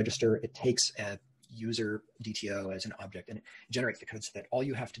called register. It takes a user DTO as an object, and it generates the code so that all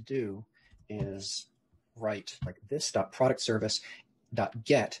you have to do is write like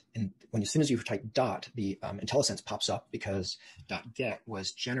this.productService.get, and as soon as you type dot, the IntelliSense pops up because .get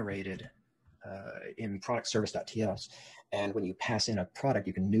was generated in productService.ts, and when you pass in a product,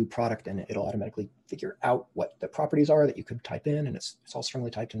 you can new product, and it'll automatically figure out what the properties are that you could type in, and it's all strongly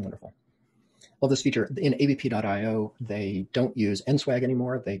typed and wonderful. Love this feature. In ABP.io, they don't use NSWAG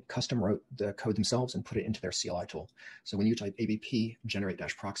anymore. They custom wrote the code themselves and put it into their CLI tool. So when you type ABP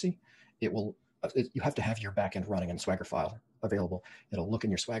generate-proxy, you have to have your backend running in Swagger file available. It'll look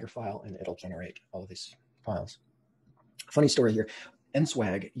in your Swagger file and it'll generate all of these files. Funny story here.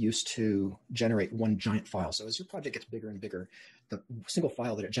 NSWAG used to generate one giant file. So as your project gets bigger and bigger, the single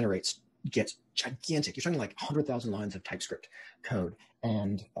file that it generates gets gigantic. You're talking like 100,000 lines of TypeScript code.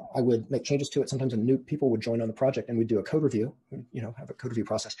 And I would make changes to it. Sometimes new people would join on the project and we'd do a code review, have a code review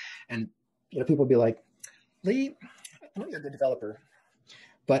process. And people would be like, Lee, I know you're a good developer,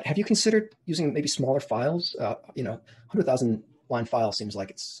 but have you considered using maybe smaller files? 100,000 line file seems like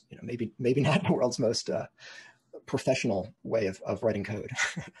it's maybe not the world's most professional way of writing code.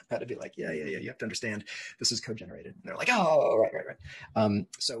 How to be like, yeah, you have to understand this is code generated. And they're like, oh, right.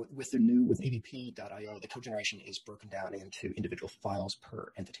 So with ABP.IO, the code generation is broken down into individual files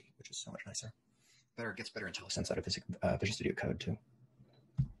per entity, which is so much nicer. Gets better IntelliSense out of Visual Studio Code too. Okay,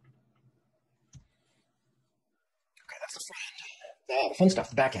 that's the front end. The fun stuff,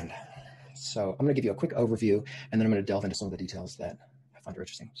 the back end. So I'm going to give you a quick overview, and then I'm going to delve into some of the details that I find are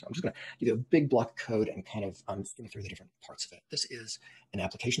interesting. So I'm just going to give you a big block of code and kind of skim through the different parts of it. This is an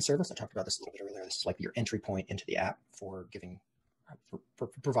application service. I talked about this a little bit earlier. This is like your entry point into the app for giving, for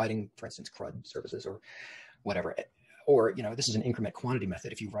providing, for instance, CRUD services or whatever. Or, you know, this is an increment quantity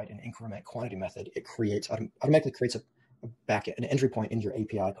method. If you write an increment quantity method, it automatically creates an entry point in your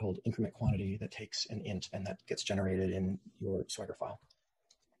API called increment quantity that takes an int, and that gets generated in your Swagger file.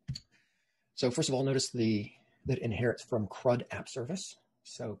 So first of all, notice that inherits from CRUD app service.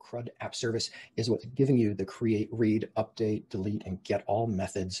 So CRUD app service is what's giving you the create, read, update, delete, and get all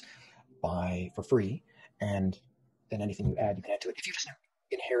methods for free. And then anything you add, you can add to it. If you just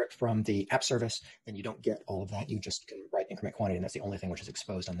inherit from the app service, then you don't get all of that. You just can write increment quantity, and that's the only thing which is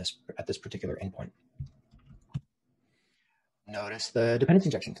exposed on at this particular endpoint. Notice the dependency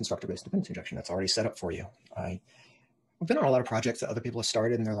injection, constructor-based dependency injection. That's already set up for you. I've been on a lot of projects that other people have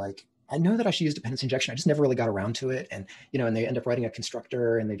started, and they're like, I know that I should use dependency injection. I just never really got around to it. And, you know, and they end up writing a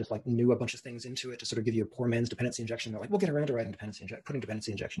constructor, and they just like knew a bunch of things into it to sort of give you a poor man's dependency injection. They're like, we'll get around to writing putting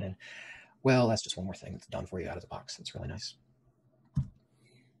dependency injection in. Well, that's just one more thing that's done for you out of the box. That's really nice.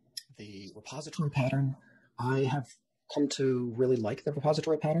 The repository pattern, I have come to really like the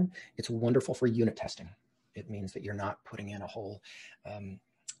repository pattern. It's wonderful for unit testing. It means that you're not putting in a whole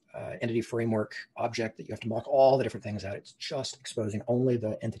entity framework object that you have to mark all the different things out. It's just exposing only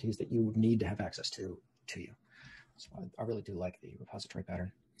the entities that you need to have access to you. So I really do like the repository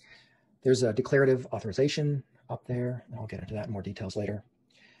pattern. There's a declarative authorization up there, and I'll get into that in more details later.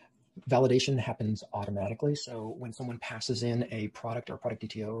 Validation happens automatically. So when someone passes in a product or product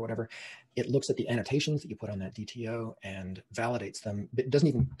DTO or whatever, it looks at the annotations that you put on that DTO and validates them. It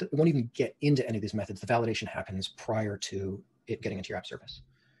won't even get into any of these methods. The validation happens prior to it getting into your app service.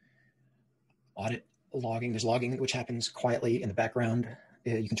 Audit logging, there's logging which happens quietly in the background.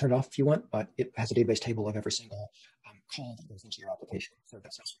 You can turn it off if you want, but it has a database table of every single call that goes into your application. So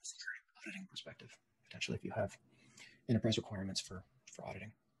that's also a security auditing perspective, potentially, if you have enterprise requirements for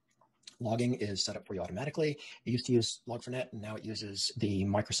auditing. Logging is set up for you automatically. It used to use Log4net, and now it uses the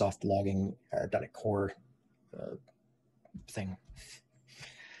Microsoft logging .NET Core thing.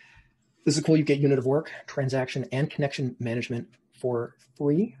 This is cool. You get unit of work, transaction, and connection management for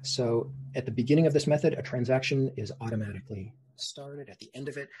free. So at the beginning of this method, a transaction is automatically started. At the end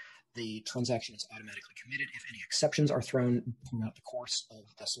of it, the transaction is automatically committed. If any exceptions are thrown throughout the course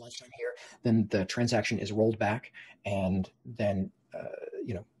of this lifetime here, then the transaction is rolled back, and then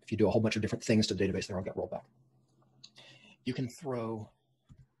you know, if you do a whole bunch of different things to the database, they'll all get rolled back. You can throw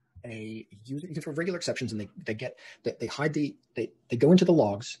regular exceptions, and they hide they go into the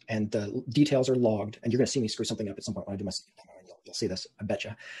logs, and the details are logged. And you're going to see me screw something up at some point when I do my you'll see this, I bet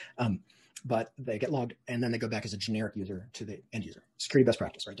you. But they get logged, and then they go back as a generic user to the end user. Security best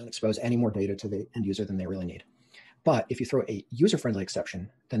practice, right? Don't expose any more data to the end user than they really need. But if you throw a user-friendly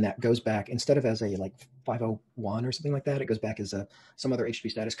exception, then that goes back, instead of as a like 501 or something like that, it goes back as some other HTTP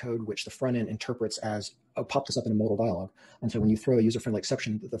status code, which the front end interprets as, oh, pop this up in a modal dialog. And so when you throw a user-friendly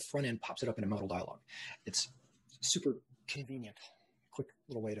exception, the front end pops it up in a modal dialog. It's super convenient, quick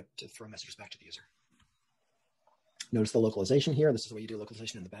little way to throw messages back to the user. Notice the localization here. This is the way you do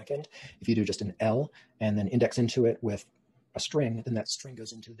localization in the back end. If you do just an L and then index into it with a string, then that string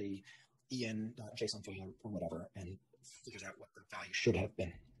goes into the en.json file or whatever and figures out what the value should have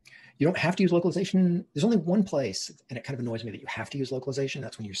been. You don't have to use localization. There's only one place, and it kind of annoys me that you have to use localization.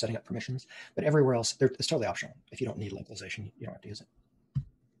 That's when you're setting up permissions. But everywhere else, it's totally optional. If you don't need localization, you don't have to use it.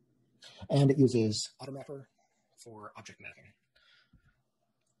 And it uses AutoMapper for object mapping.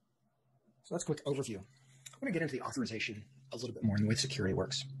 So that's a quick overview. I'm going to get into the authorization a little bit more and the way security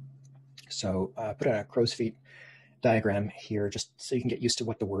works. So put a crow's feet diagram here just so you can get used to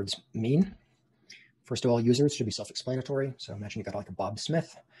what the words mean. First of all, users should be self-explanatory. So imagine you got like a Bob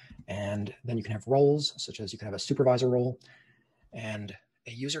Smith, and then you can have roles, such as you can have a supervisor role, and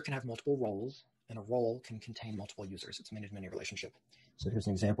a user can have multiple roles, and a role can contain multiple users. It's a many-to-many relationship. So here's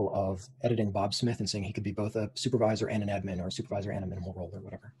an example of editing Bob Smith and saying he could be both a supervisor and an admin, or a supervisor and a minimal role, or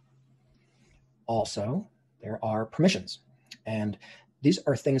whatever. Also, there are permissions, and these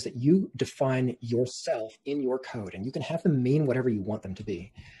are things that you define yourself in your code, and you can have them mean whatever you want them to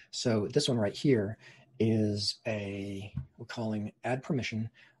be. So this one right here is we're calling add permission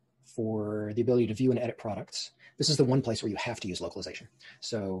for the ability to view and edit products, this is the one place where you have to use localization.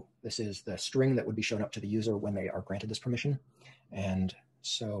 So this is the string that would be shown up to the user when they are granted this permission. And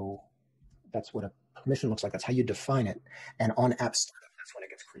so that's what a permission looks like. That's how you define it. And on app startup, that's when it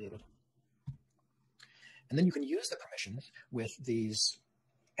gets created. And then you can use the permissions with these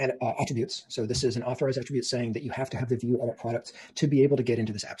attributes. So this is an authorized attribute saying that you have to have the view edit products to be able to get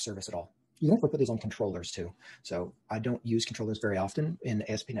into this app service at all. You can actually put these on controllers too. So I don't use controllers very often in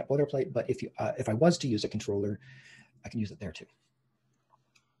ASP.NET Boilerplate, but if I was to use a controller, I can use it there too.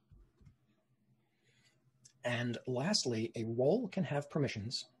 And lastly, a role can have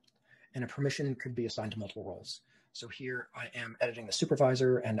permissions, and a permission could be assigned to multiple roles. So here I am editing the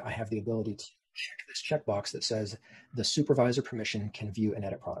supervisor, and I have the ability to check this checkbox that says the supervisor permission can view and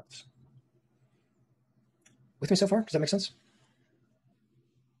edit products. With me so far? Does that make sense?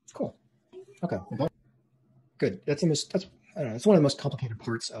 Cool. Okay. Good. I don't know, it's one of the most complicated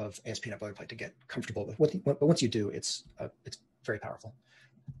parts of ASP.NET Boilerplate to get comfortable with. But once you do, it's very powerful.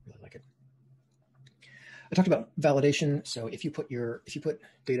 I really like it. I talked about validation. So if you put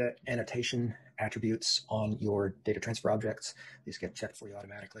data annotation attributes on your data transfer objects, these get checked for you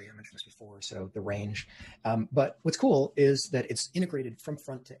automatically. I mentioned this before, so the range. But what's cool is that it's integrated from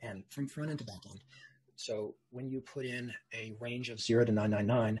front to end, from front end to back end. So when you put in a range of 0 to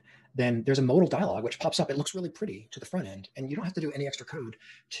 999, then there's a modal dialog which pops up. It looks really pretty to the front end, and you don't have to do any extra code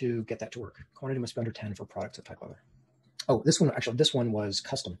to get that to work. Quantity must be under 10 for products of type leather. Oh, this one was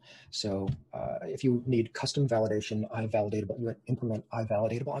custom. So if you need custom validation, you implement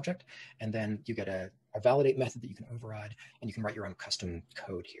iValidatable object, and then you get a validate method that you can override, and you can write your own custom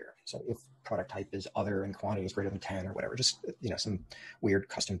code here. So if product type is other and quantity is greater than 10 or whatever, just some weird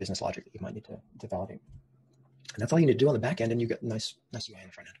custom business logic that you might need to validate. And that's all you need to do on the back end, and you get nice UI on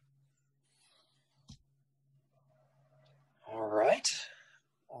the front end. All right.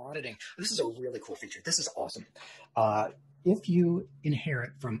 Auditing. This is a really cool feature. This is awesome. If you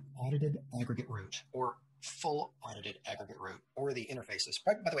inherit from audited aggregate root or full audited aggregate root or the interfaces,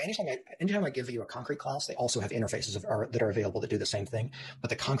 by the way, anytime I give you a concrete class, they also have interfaces that are available that do the same thing. But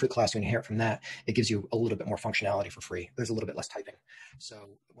the concrete class, you inherit from that, it gives you a little bit more functionality for free. There's a little bit less typing.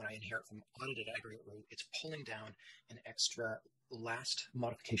 So when I inherit from audited aggregate root, it's pulling down an extra last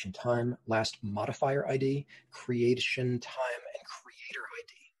modification time, last modifier ID, creation time, and creator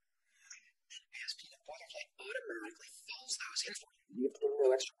ID. ASP.NET Boilerplate automatically fills those in for you. You have to do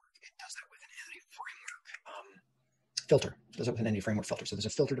no extra work. It does that with an entity framework filter. It does it with an entity framework filter. So there's a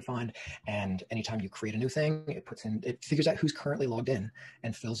filter defined, and anytime you create a new thing, it figures out who's currently logged in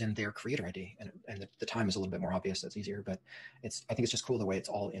and fills in their creator ID. And the time is a little bit more obvious. That's easier, but I think it's just cool the way it's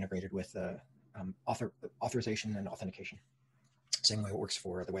all integrated with authorization and authentication. Same way it works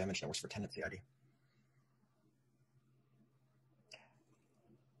for the way I mentioned it works for tenancy ID.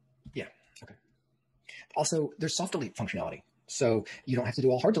 Yeah, okay. Also, there's soft delete functionality. So you don't have to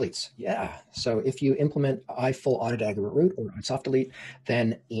do all hard deletes. Yeah. So if you implement full audit aggregate root or soft delete,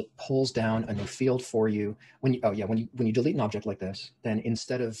 then it pulls down a new field for you. When you delete an object like this, then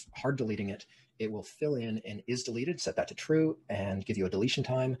instead of hard deleting it, it will fill in an is deleted, set that to true, and give you a deletion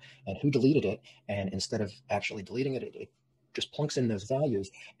time and who deleted it. And instead of actually deleting it, it just plunks in those values.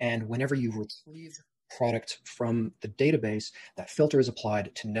 And whenever you retrieve product from the database, that filter is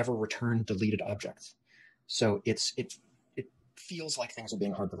applied to never return deleted objects. So it feels like things are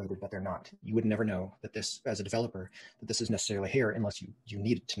being hard deleted, but they're not. You would never know that this, as a developer, that this is necessarily here unless you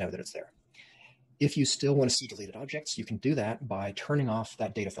need to know that it's there. If you still want to see deleted objects, you can do that by turning off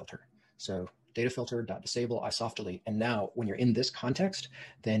that data filter. So data filter.disable iSoftDelete. And now when you're in this context,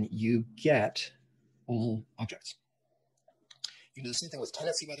 then you get all objects. You can do the same thing with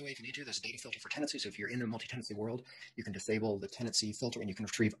tenancy, by the way, if you need to. There's a data filter for tenancy. So if you're in a multi-tenancy world, you can disable the tenancy filter and you can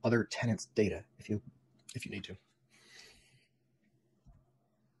retrieve other tenants' data if you need to.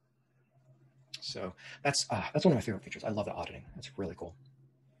 So that's one of my favorite features. I love the auditing. That's really cool.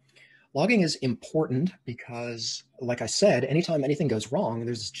 Logging is important because, like I said, anytime anything goes wrong,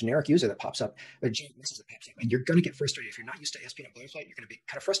 there's this generic user that pops up, or generic message that pops up, and you're going to get frustrated. If you're not used to ASP.NET Boilerplate, you're going to be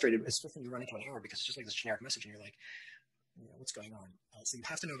kind of frustrated, especially when you run into an error because it's just like this generic message, and you're like, what's going on? So you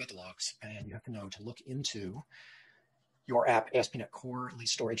have to know about the logs, and you have to know to look into your app ASP.NET Core lead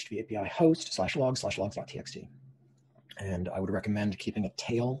store HTTP API host /logs/logs.txt. And I would recommend keeping a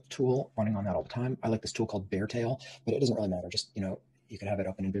tail tool running on that all the time. I like this tool called Beartail, but it doesn't really matter. Just, you can have it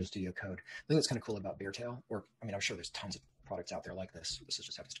open in Visual Studio Code. The thing that's kind of cool about Beartail, I'm sure there's tons of products out there like this. This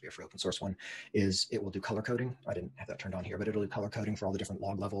just happens to be a free open source one, is it will do color coding. I didn't have that turned on here, but it'll do color coding for all the different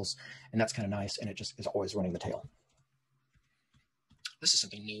log levels. And that's kind of nice. And it just is always running the tail. This is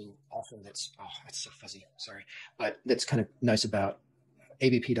something new also that's so fuzzy, sorry. But that's kind of nice about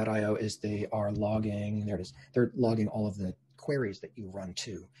ABP.IO is they are logging, there it is, they're logging all of the queries that you run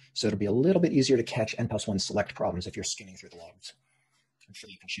too. So it'll be a little bit easier to catch N+1 select problems if you're skimming through the logs. I'm sure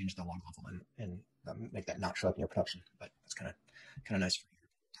you can change the log level and make that not show up in your production, but that's kind of nice for your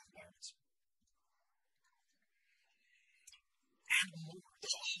environments. And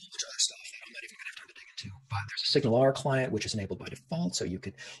there's a whole bunch of other stuff that I'm not even going to have time to dig into. But there's a SignalR client which is enabled by default, so you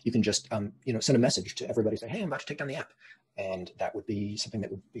can just send a message to everybody, say, hey, I'm about to take down the app, and that would be something that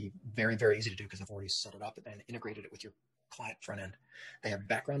would be very, very easy to do because I've already set it up and integrated it with your client front end. They have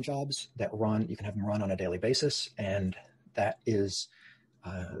background jobs that run. You can have them run on a daily basis, and that is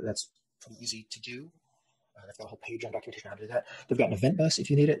that's pretty easy to do. They've got a whole page on documentation on how to do that. They've got an event bus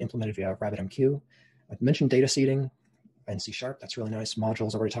if you need it, implemented via RabbitMQ. I've mentioned data seeding and C#. That's really nice.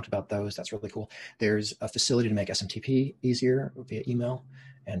 Modules, I've already talked about those. That's really cool. There's a facility to make SMTP easier via email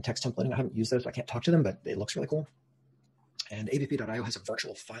and text templating. I haven't used those, so I can't talk to them, but it looks really cool. And ABP.IO has a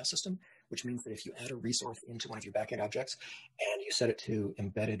virtual file system, which means that if you add a resource into one of your backend objects and you set it to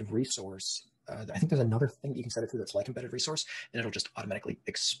embedded resource, I think there's another thing that you can set it to that's like embedded resource, and it'll just automatically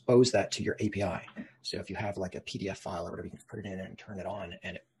expose that to your API. So if you have like a PDF file or whatever, you can put it in and turn it on,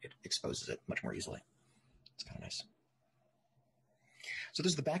 and it exposes it much more easily. It's kind of nice. So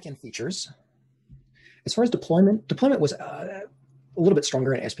there's the backend features. As far as deployment was a little bit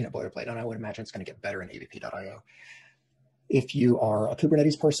stronger in ASP.NET Boilerplate, and I would imagine it's going to get better in ABP.IO. If you are a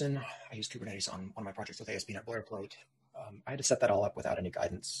Kubernetes person, I use Kubernetes on one of my projects with ASP.NET Boilerplate. I had to set that all up without any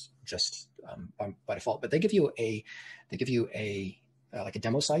guidance, just by default. But they give you a like a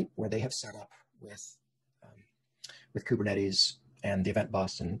demo site where they have set up with Kubernetes and the event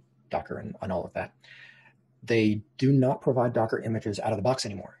bus and Docker and all of that. They do not provide Docker images out of the box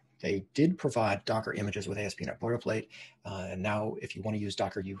anymore. They did provide Docker images with ASP.NET Boilerplate, and now if you want to use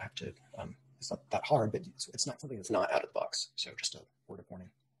Docker, you have to. It's not that hard, but it's not something that's not out of the box. So just a word of warning.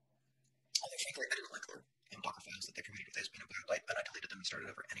 Frankly, I didn't like their Docker files that they provided with ASP.NET Boilerplate, and I deleted them and started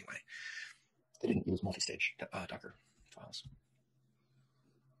over anyway. They didn't use multi-stage Docker files.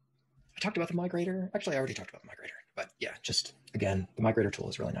 I talked about the migrator. Actually, I already talked about the migrator, but yeah, just again, the migrator tool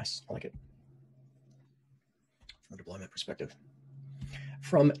is really nice. I like it from a deployment perspective.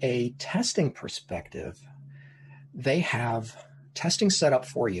 From a testing perspective, they have testing set up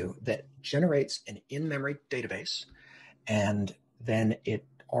for you that generates an in-memory database, and then it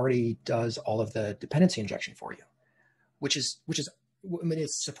already does all of the dependency injection for you, which is I mean,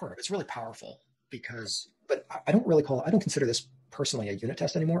 it's superb. It's really powerful but I don't consider this personally a unit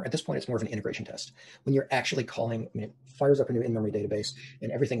test anymore. At this point, it's more of an integration test. When you're actually calling, I mean, it fires up a new in-memory database,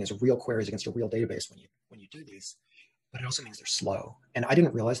 and everything is real queries against a real database when you do these. But it also means they're slow. And I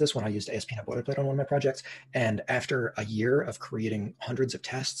didn't realize this when I used ASP.NET Boilerplate on one of my projects. And after a year of creating hundreds of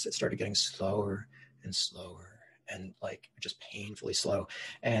tests, it started getting slower and slower and like just painfully slow.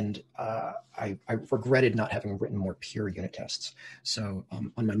 And I regretted not having written more pure unit tests. So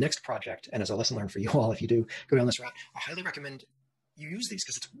on my next project, and as a lesson learned for you all, if you do go down this route, I highly recommend you use these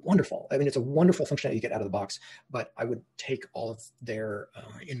because it's wonderful. I mean, it's a wonderful functionality you get out of the box, but I would take all of their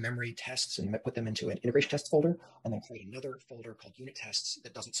in-memory tests and put them into an integration tests folder and then create another folder called unit tests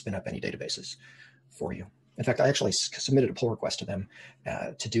that doesn't spin up any databases for you. In fact, I actually submitted a pull request to them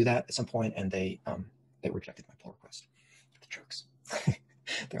to do that at some point, and they rejected my pull request. The jerks.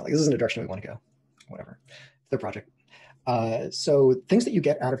 They're like, this isn't a direction we want to go. Whatever. It's their project. So things that you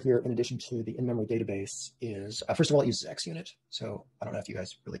get out of here in addition to the in-memory database is, first of all, it uses XUnit. So I don't know if you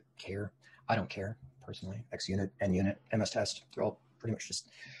guys really care. I don't care personally. XUnit, NUnit, MSTest, they're all pretty much just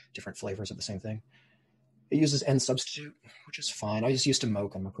different flavors of the same thing. It uses nsubstitute, which is fine. I just used to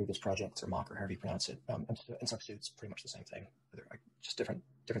mock on my previous projects, or mock, or however you pronounce it. Nsubstitute's pretty much the same thing. They're just different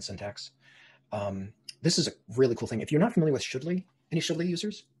syntax. This is a really cool thing. If you're not familiar with Shoodly, any Shoodly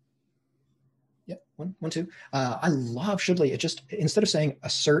users? Yeah, one, two. I love Shoodly. It just, instead of saying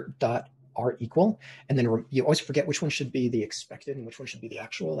assert.r equal, and then you always forget which one should be the expected and which one should be the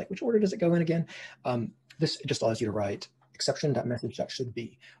actual, like which order does it go in again? This just allows you to write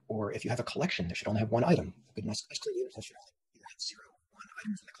exception.message.shouldbe, or if you have a collection that should only have one item, a good nice clean unit test should either have 0 or 1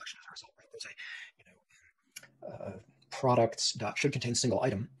 items in the collection as a result, right? There's a products.should contain single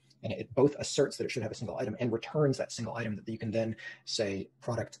item, and it both asserts that it should have a single item and returns that single item that you can then say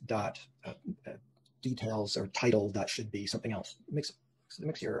product.details or title.should be something else. It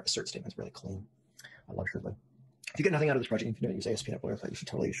makes your assert statements really clean. I love Shoodly. If you get nothing out of this project, if you don't use ASP.NET Boilerplate, you should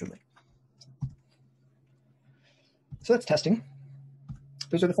totally use Shoodly. So that's testing.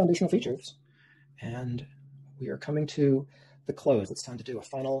 Those are the foundational features. And we are coming to the close. It's time to do a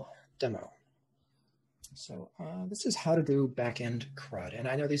final demo. So this is how to do backend CRUD. And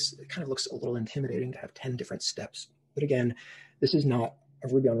I know this kind of looks a little intimidating to have 10 different steps. But again, this is not a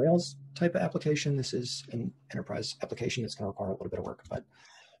Ruby on Rails type of application. This is an enterprise application that's going to require a little bit of work, but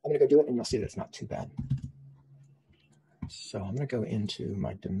I'm going to go do it, and you'll see that it's not too bad. So I'm going to go into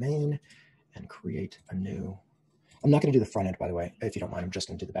my domain and create a new. I'm not going to do the front end, by the way. If you don't mind, I'm just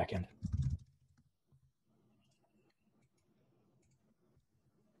going to do the back end.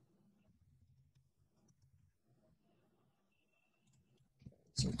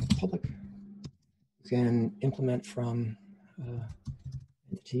 So public. You can implement from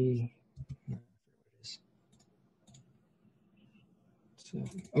entity. So,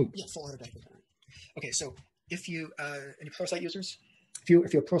 oh, yeah, full auto diagram. Okay, so if you any Pluralsight users, if you're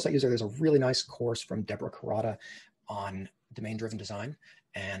a Pluralsight user, there's a really nice course from Deborah Carrata on domain-driven design,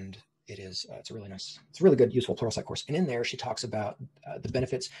 and it's a really good, useful Pluralsight course. And in there, she talks about the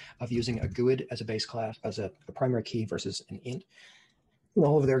benefits of using a GUID as a base class, as a primary key versus an int. In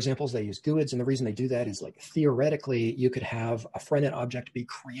all of their examples, they use GUIDs, and the reason they do that is, like, theoretically, you could have a front-end object be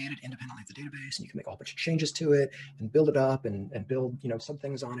created independently of the database, and you can make a whole bunch of changes to it and build it up and build, some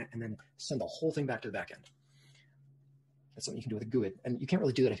things on it, and then send the whole thing back to the back end. That's something you can do with a GUID, and you can't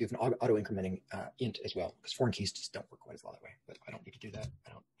really do that if you have an auto-incrementing int as well, because foreign keys just don't work quite as well that way. But I don't need to do that.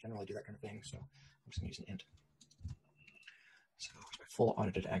 I don't generally do that kind of thing, so I'm just going to use an int. So here's my full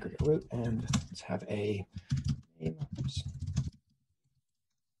audited aggregate root, and let's have a name. Oops.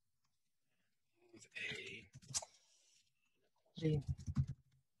 We'll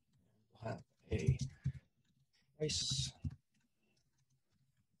have a price,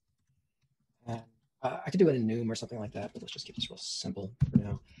 and I could do an enum or something like that, but let's just keep this real simple for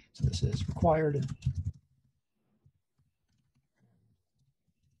now. So this is required.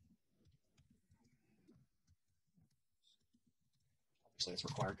 Obviously it's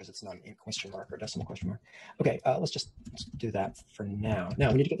required because it's not an int question mark or decimal question mark. Okay, let's do that for now.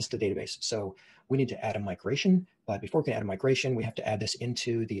 Now we need to get this to the database. So we need to add a migration, but before we can add a migration, we have to add this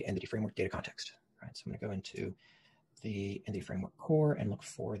into the Entity Framework data context. All right, so I'm going to go into the Entity Framework core and look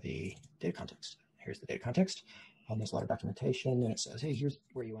for the data context. Here's the data context. There's a lot of documentation, and it says, hey, here's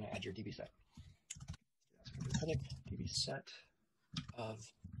where you want to add your DB set. DB set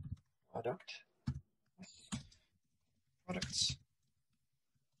of products.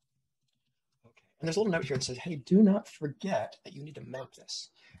 Okay, and there's a little note here that says, hey, do not forget that you need to map this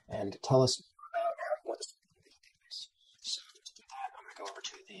and tell us what this is. So to do that, I'm going to go over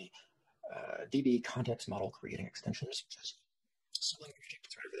to the DB context model creating extensions, which is some language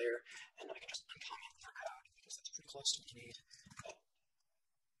that's right over there, and I can just uncomment for code because that's pretty close to what you need.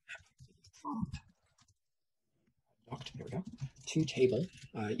 Here we go. To table,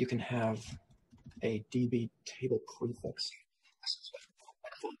 you can have a DB table prefix.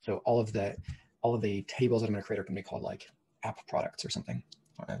 So all of the tables that I'm going to create are going to be called like app products or something.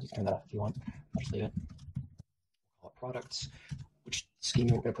 You can turn that off if you want. I'll just leave it. Call it products. Which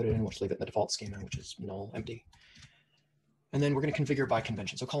schema we're going to put it in? We'll just leave it in the default schema, which is null, empty. And then we're going to configure by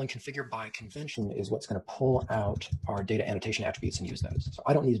convention. So calling configure by convention is what's going to pull out our data annotation attributes and use those. So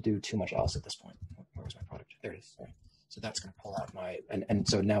I don't need to do too much else at this point. Where's my product? There it is. Sorry. So that's going to pull out my, and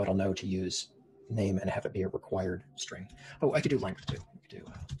so now it'll know to use name and have it be a required string. Oh, I could do length too. I could do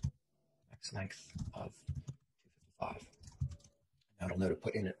max length of 255. Now it'll know to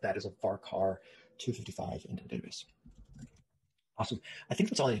put in that as a varchar 255 into the database. Awesome. I think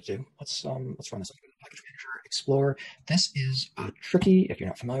that's all I need to do. Let's run this package manager explore. This is tricky if you're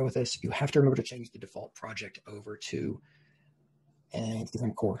not familiar with this. You have to remember to change the default project over to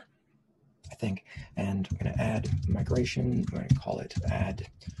different core, I think. And I'm going to add migration. I'm going to call it add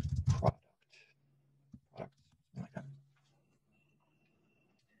product, something like that.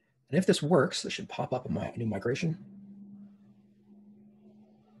 And if this works, this should pop up in my new migration.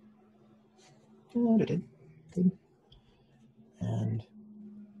 Oh, it did. Good. And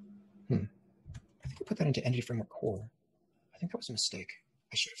I think I put that into Entity Framework core. I think that was a mistake.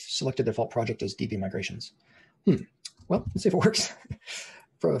 I should have selected the default project as DB migrations. Well, let's see if it works.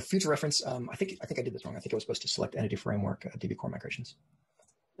 For future reference, I think I did this wrong. I think I was supposed to select Entity Framework DB core migrations.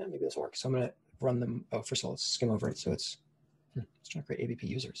 Yeah, maybe this will work. So I'm going to run them. Oh, first of all, let's skim over it. So it's trying to create ABP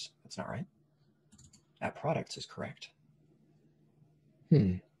users. That's not right. App products is correct.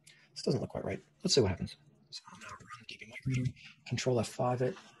 This doesn't look quite right. Let's see what happens. So I'm going to run DB migrator, Control F5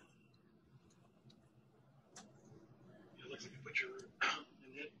 it. It looks like you put your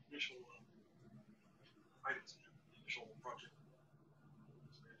initial items in the initial project.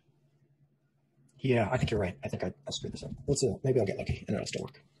 Yeah, I think you're right. I think I screwed this up. Let's see. Maybe I'll get lucky and it'll still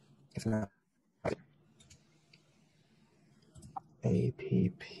work. If not,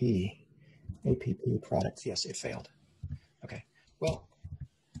 APP products. Yes, it failed. Okay. Well,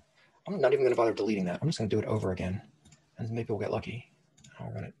 I'm not even going to bother deleting that. I'm just going to do it over again, and maybe we'll get lucky.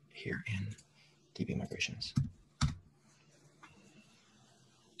 I'll run it here in DB migrations.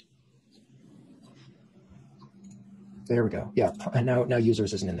 There we go. Yeah, and now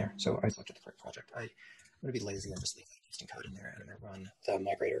users isn't in there, so I selected the correct project. I'm going to be lazy and just leave the existing code in there, and I'm going to run the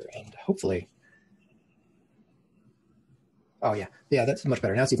migrator, and hopefully, oh yeah, that's much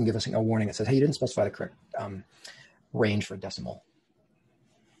better. Now it's even give us a warning that says, hey, you didn't specify the correct range for decimal.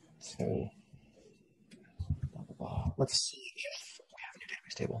 So blah, blah, blah. Let's see if we have a new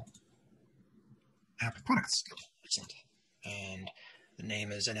database table. App products, excellent, and the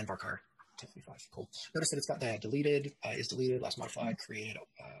name is an nvar card. 235, cool. Notice that it's got the deleted, is deleted, last modified, created,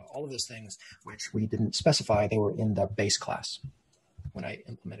 all of those things which we didn't specify. They were in the base class when I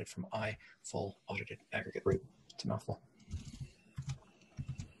implemented from I full audited aggregate root. It's a mouthful.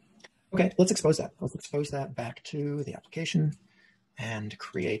 Okay, let's expose that. Let's expose that back to the application and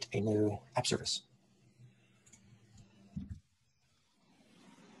create a new app service.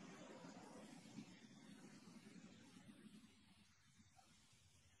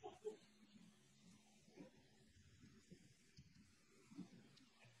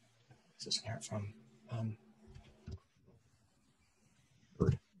 This is inherent from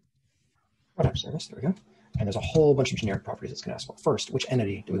Bird. What app service? There we go. And there's a whole bunch of generic properties it's going to ask for. First, which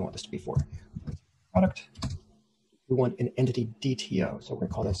entity do we want this to be for? Product. We want an entity DTO. So we're going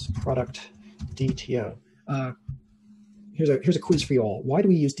to call this product DTO. Here's a quiz for you all. Why do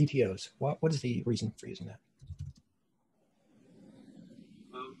we use DTOs? What is the reason for using that?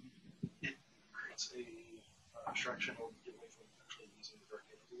 It creates a abstraction away from actually using the direct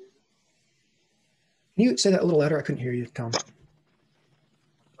entity. Can you say that a little louder? I couldn't hear you, Tom.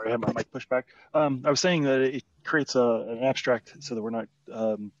 Sorry, I had my mic pushed back. I was saying that it creates an abstract so that we're not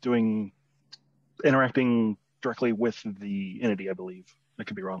interacting directly with the entity, I believe. I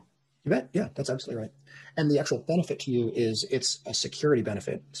could be wrong. You bet. Yeah, that's absolutely right. And the actual benefit to you is it's a security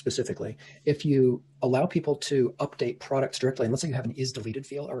benefit specifically. If you allow people to update products directly, and let's say you have an is deleted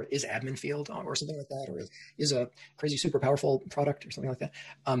field or is admin field or something like that, or is a crazy super powerful product or something like that,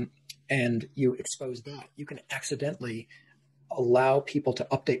 and you expose that, you can accidentally allow people to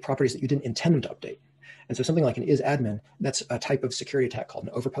update properties that you didn't intend them to update. And so something like an is admin, that's a type of security attack called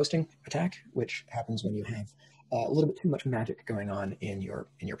an overposting attack, which happens when you have a little bit too much magic going on in your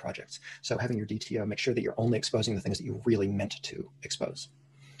projects. So having your DTO, make sure that you're only exposing the things that you really meant to expose.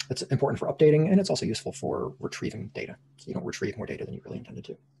 That's important for updating, and it's also useful for retrieving data. So you don't retrieve more data than you really intended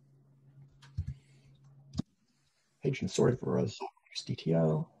to. Page and sorted for us,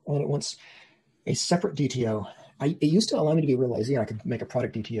 DTO, and it wants a separate DTO. It used to allow me to be real lazy. I could make a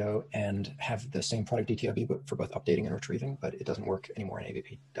product DTO and have the same product DTO be for both updating and retrieving, but it doesn't work anymore in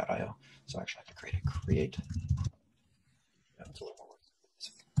ABP IO. So I actually have to create. It's a little more work.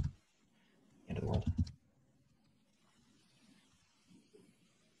 End of the world.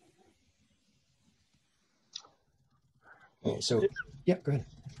 Okay, so yeah, go ahead.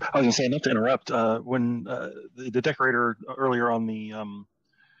 I was going to say, not to interrupt, when the decorator earlier on the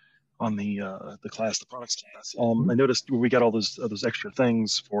class, the products class, I noticed we got all those extra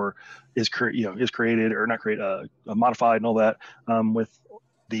things for is created or not created, modified and all that. With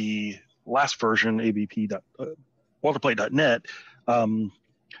the last version, ABP Boilerplate.net,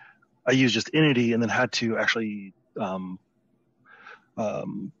 I used just entity and then had to actually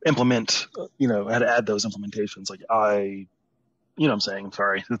implement, had to add those implementations. Like you know what I'm saying? I'm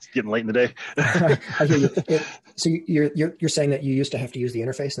sorry, it's getting late in the day. I hear you. So you're saying that you used to have to use the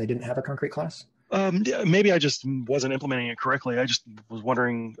interface and they didn't have a concrete class? Maybe I just wasn't implementing it correctly. I just was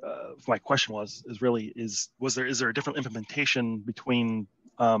wondering. My question is there a different implementation between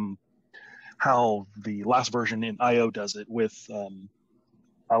how the last version in IO does it with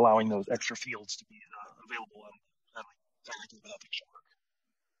allowing those extra fields to be available without the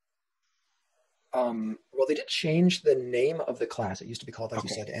Well, they did change the name of the class. It used to be called, like you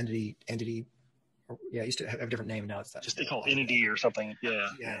said, entity. Yeah, it used to have a different name. Now it's that. Just they call it entity or something. Yeah,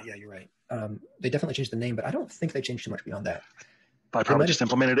 you're right. They definitely changed the name, but I don't think they changed too much beyond that. I probably just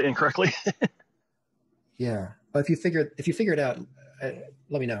implemented it incorrectly. Yeah, but if you figure it out,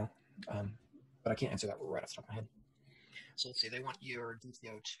 let me know. But I can't answer that right off the top of my head. So let's see. They want your DTO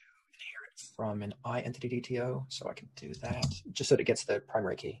to inherit from an I entity DTO, so I can do that just so that it gets the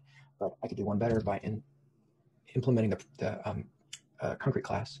primary key. But I could do one better by implementing the concrete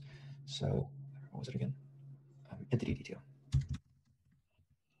class. So what was it again? Entity DTO.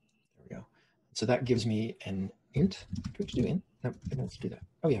 There we go. So that gives me an int. Do we have to do int? No, it doesn't do that.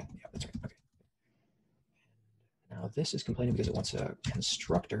 Oh yeah, that's right. Okay. Now this is complaining because it wants a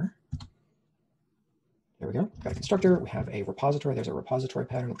constructor. There we go. Got a constructor. We have a repository. There's a repository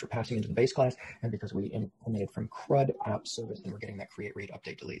pattern which we're passing into the base class. And because we implemented from CRUD app service, then we're getting that create, read,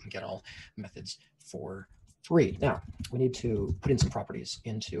 update, delete, and get all methods for free. Now, we need to put in some properties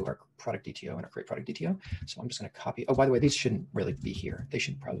into our product DTO and our create product DTO. So I'm just going to copy. Oh, by the way, these shouldn't really be here. They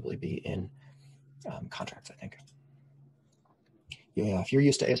should probably be in contracts, I think. Yeah, if you're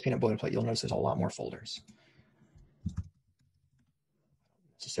used to ASP.NET Boilerplate, you'll notice there's a lot more folders. Don't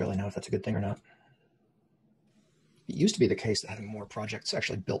necessarily know if that's a good thing or not. It used to be the case that having more projects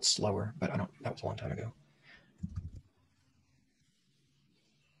actually built slower, but that was a long time ago.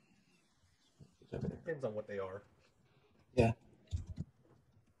 Depends on what they are. Yeah.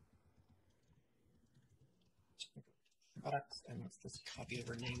 Products, and let's just copy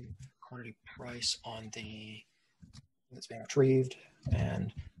over name, quantity, price on the that's being retrieved,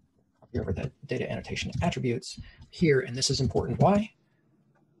 and copy over the data annotation attributes here. And this is important. Why?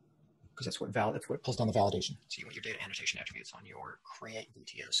 Because that's what pulls down the validation. So you want your data annotation attributes on your create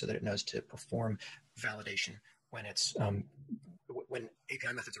DTO so that it knows to perform validation when it's when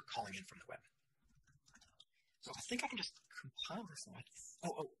API methods are calling in from the web. So I think I can just compile this.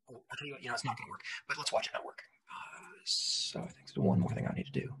 Oh, I'll tell you what, it's not going to work, but let's watch it not work. So I think there's one more thing I need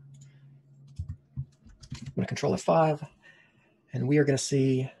to do. I'm going to control F5, and we are going to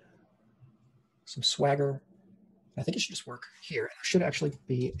see some Swagger. I think it should just work here. There should actually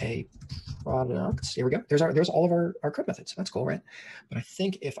be a product. Here we go. There's all of our code methods. That's cool, right? But I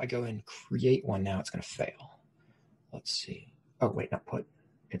think if I go and create one now, it's going to fail. Let's see. Oh, wait, not put.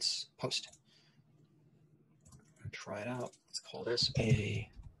 It's post. Try it out. Let's call this a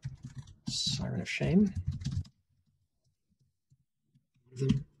siren of shame.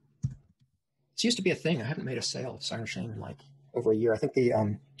 This used to be a thing. I haven't made a sale of siren of shame in like over a year. I think the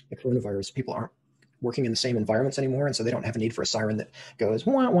coronavirus, people aren't working in the same environments anymore, and so they don't have a need for a siren that goes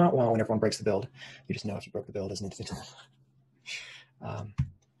wah wah wah when everyone breaks the build. You just know if you broke the build as an individual.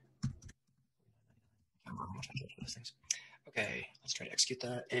 Those things. Okay, let's try to execute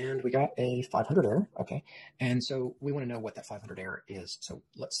that. And we got a 500 error. Okay, and so we want to know what that 500 error is. So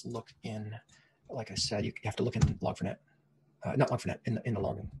let's look in, like I said, you have to look in Log4net, not Log4net, in the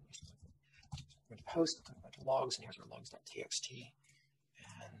logging. I'm going to post, I'm going to logs, and here's our logs.txt.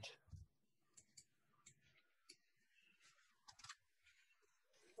 And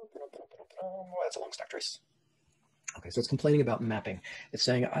that's a long stack trace. Okay, so it's complaining about mapping. It's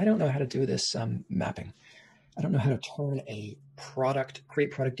saying, I don't know how to do this mapping. I don't know how to turn a product,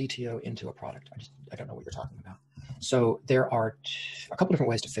 create product DTO into a product. I don't know what you're talking about. So there are a couple different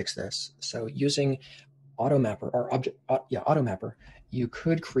ways to fix this. So using AutoMapper or AutoMapper, you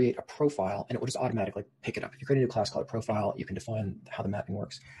could create a profile and it will just automatically pick it up. If you create a new class called a profile, you can define how the mapping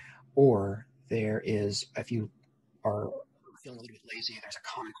works. Or there is, if you are feeling a little bit lazy, there's a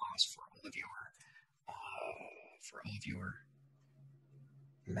common class for all of your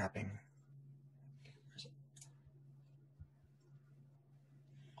mapping.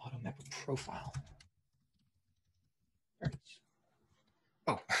 AutoMapper profile. There it is.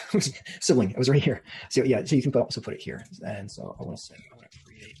 Oh, it was sibling. It was right here. So yeah, so you can also put it here. And so I want to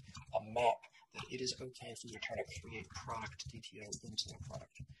create a map that it is okay for you to try to create product DTO into a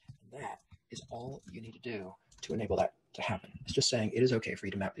product. And that is all you need to do to enable that to happen. It's just saying it is okay for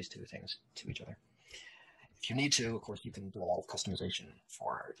you to map these two things to each other. If you need to, of course, you can do a lot of customization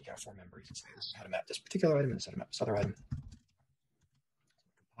for member. You can say this is how to map this particular item and this is how to map this other item.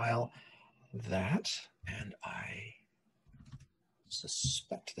 Compile that, and I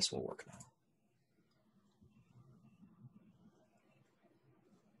suspect this will work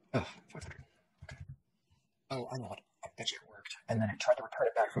now. Oh, 500. Okay. Oh, I know what. I bet you it worked. And then it tried to return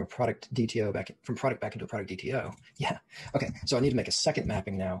it back from a product DTO from product back into a product DTO. Yeah. Okay. So I need to make a second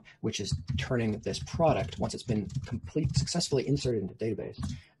mapping now, which is turning this product, once it's been successfully inserted into the database,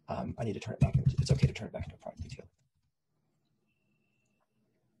 I need to turn it back into, it's okay to turn it back into a product DTO.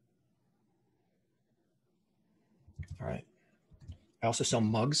 All right. I also sell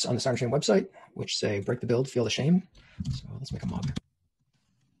mugs on the Siren Shame website, which say break the build, feel the shame. So let's make a mug.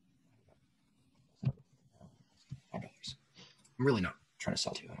 I'm really not trying to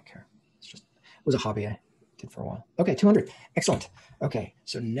sell to you. I don't care. It was a hobby I did for a while. Okay, 200. Excellent. Okay,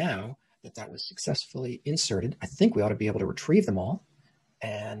 so now that was successfully inserted, I think we ought to be able to retrieve them all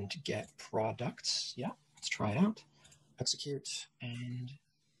and get products. Yeah, let's try it out. Execute, and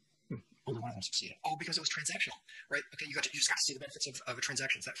only one of them succeeded. Oh, because it was transactional, right? Okay, you just got to see the benefits of a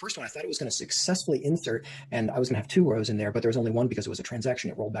transaction. So that first one, I thought it was going to successfully insert, and I was going to have 2 rows in there, but there was only one because it was a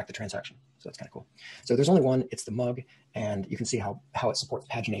transaction. It rolled back the transaction. So that's kind of cool. So there's only one. It's the mug, and you can see how it supports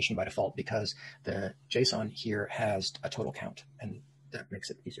pagination by default because the JSON here has a total count, and that makes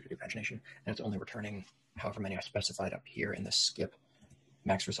it easier to do pagination. And it's only returning however many I specified up here in the skip,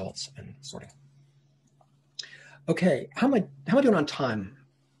 max results, and sorting. Okay, how am I doing on time?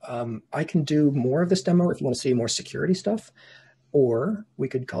 I can do more of this demo if you want to see more security stuff, or we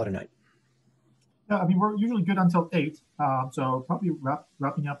could call it a night. Yeah, I mean, we're usually good until 8, so probably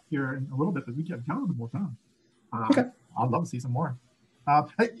wrapping up here in a little bit, but we have a little bit more time. Okay. I'd love to see some more. I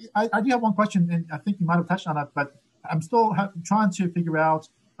do have one question, and I think you might have touched on it, but I'm still trying to figure out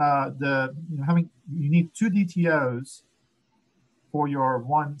you need 2 DTOs for your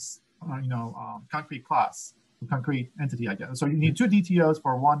one concrete class, concrete entity, I guess. So you need 2 DTOs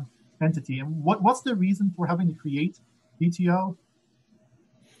for one entity, and what's the reason for having to create DTO?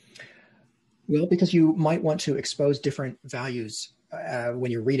 Well, because you might want to expose different values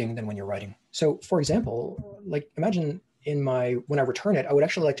when you're reading than when you're writing. So, for example, like imagine when I return it, I would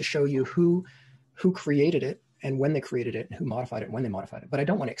actually like to show you who created it and when they created it and who modified it and when they modified it. But I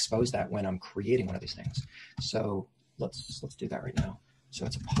don't want to expose that when I'm creating one of these things. So let's do that right now. So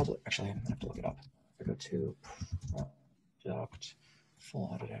it's a public. Actually, I'm gonna have to look it up. I go to product full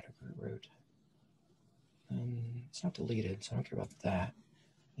audit aggregate root. It's not deleted, so I don't care about that.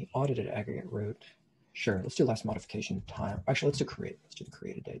 The audited aggregate root. Sure, let's do last modification time. Actually, let's do create. Let's do the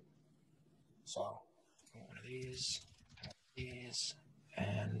created date. So one of these,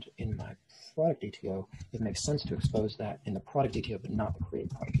 and in my product DTO, it makes sense to expose that in the product DTO, but not the create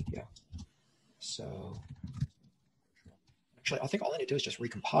product DTO. So actually, I think all I need to do is just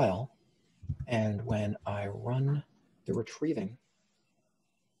recompile. And when I run the retrieving,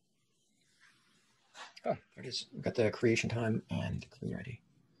 oh, there it is. We've got the creation time and the clear ID.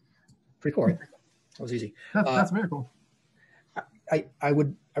 Pretty cool, right? That was easy. That's very cool. I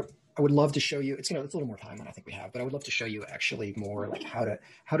would love to show you. It's a little more time than I think we have, but I would love to show you actually more like how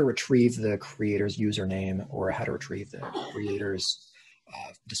to retrieve the creator's username or how to retrieve the creator's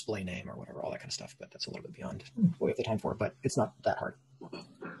display name or whatever, all that kind of stuff. But that's a little bit beyond what we have the time for. But it's not that hard. And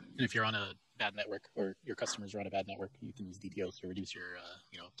if you're on a bad network or your customers are on a bad network, you can use DTOs to reduce your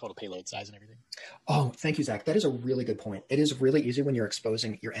total payload size and everything. Oh, thank you, Zach. That is a really good point. It is really easy when you're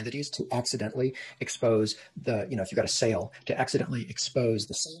exposing your entities to accidentally expose the, if you've got a sale, to accidentally expose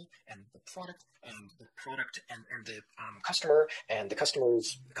the sale and the product and the customer and the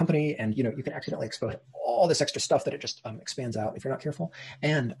customer's company. And, you can accidentally expose all this extra stuff that it just expands out if you're not careful.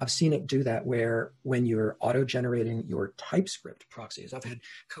 And I've seen it do that where when you're auto-generating your TypeScript proxies, I've had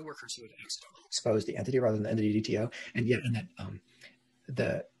coworkers who have accidentally exposed the entity rather than the entity DTO. And yet in that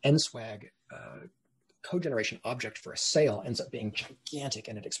the NSWAG code generation object for a sale ends up being gigantic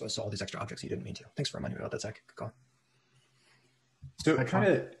and it exposes all these extra objects you didn't mean to. Thanks for reminding me about that, Zach. Good call. So kind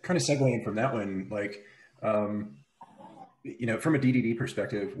of segueing from that one, like, from a DDD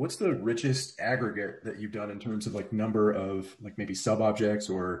perspective, what's the richest aggregate that you've done in terms of like number of like maybe sub objects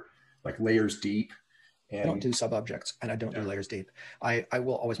or like layers deep? And I don't do sub objects and I don't do layers deep. I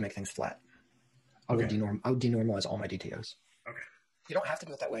will always make things flat. I would denormalize all my DTOs. Okay. You don't have to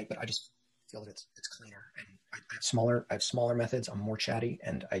do it that way, but I just feel that it's cleaner and I have smaller methods. I'm more chatty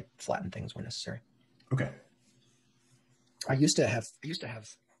and I flatten things when necessary. Okay. I used to have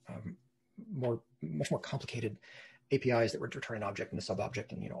much more complicated APIs that would return an object and a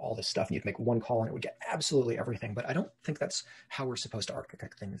sub-object and all this stuff, and you'd make one call and it would get absolutely everything. But I don't think that's how we're supposed to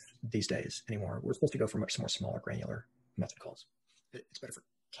architect things these days anymore. We're supposed to go for much more smaller, granular method calls. It's better for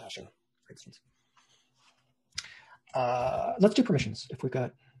caching, for instance. Let's do permissions.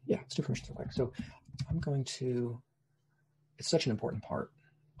 Let's do permissions real quick. So I'm going to. It's such an important part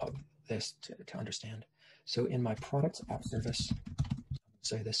of this to understand. So in my product app service,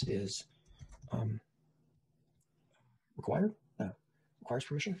 say this is required? No. Requires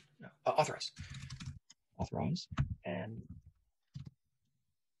permission? No. Authorize. Authorize. And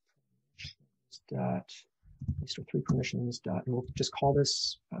let's do 3 permissions. And we'll just call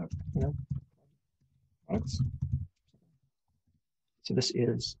this, products. So this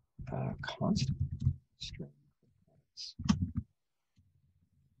is const string.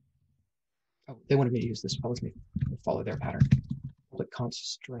 Oh, they wanted me to use this. Let me follow their pattern. Public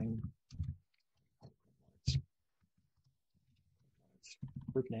const string.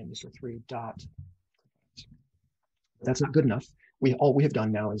 Group name Mr. 3 dot. That's not good enough. All we have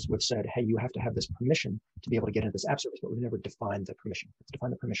done now is we've said, hey, you have to have this permission to be able to get into this app service, but we've never defined the permission. Let's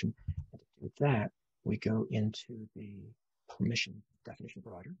define the permission. And to do that, we go into the permission definition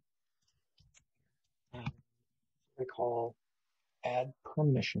provider. And we call add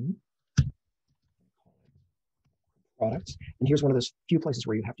permission. Products. And here's one of those few places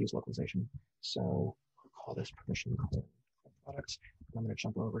where you have to use localization. So we'll call this permission products. And I'm going to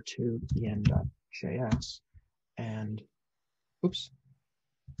jump over to en.js and oops,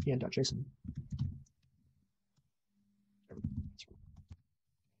 en.json.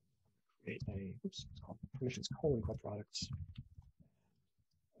 Create a, oops, it's called permissions colon club products.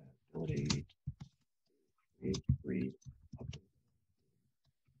 Ability to create, read, update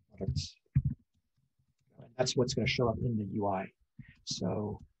products. And that's what's going to show up in the UI.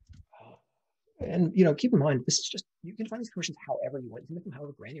 So, and keep in mind, this is just, you can find these permissions however you want. You can make them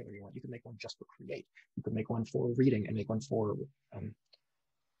however granular you want. You can make one just for create. You can make one for reading and make one for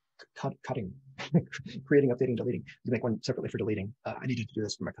cutting, creating, updating, deleting. You can make one separately for deleting. I need you to do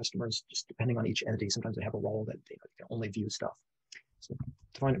this for my customers, just depending on each entity. Sometimes they have a role that they can only view stuff. So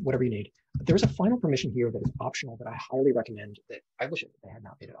define whatever you need. There's a final permission here that is optional that I highly recommend. That I wish they had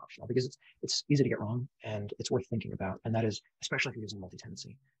not made it optional, because it's easy to get wrong and it's worth thinking about. And that is, especially if you're using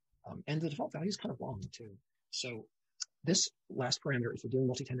multi-tenancy. And the default value is kind of long too. So this last parameter, if you're doing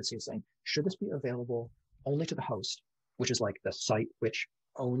multi-tenancy, is saying, should this be available only to the host, which is like the site which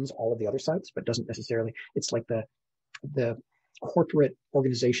owns all of the other sites, but doesn't necessarily, it's like the corporate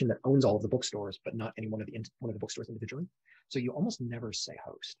organization that owns all of the bookstores, but not any one of the bookstores individually. So you almost never say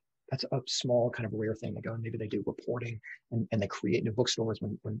host. That's a small kind of rare thing. They go and maybe they do reporting and they create new bookstores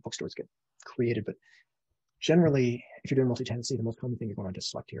when bookstores get created. But generally, if you're doing multi-tenancy, the most common thing you're going to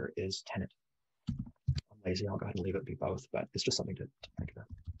select here is tenant. I'm lazy, I'll go ahead and leave it be both, but it's just something to think about.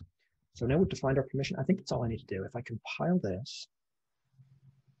 So now we've defined our permission. I think that's all I need to do. If I compile this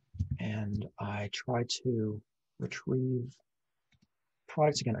and I try to retrieve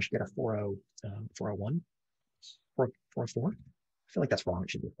products again, I should get a 401, 404. I feel like that's wrong. It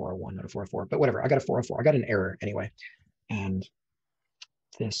should be a 401, not a 404, but whatever. I got a 404. I got an error anyway. And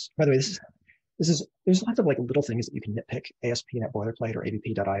this, by the way, there's lots of like little things that you can nitpick ASP.NET Boilerplate or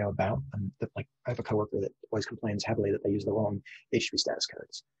ABP.IO about. Like I have a coworker that always complains heavily that they use the wrong HTTP status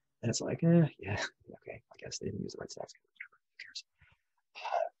codes. And it's like, yeah, okay, I guess they didn't use the right status code. Who cares?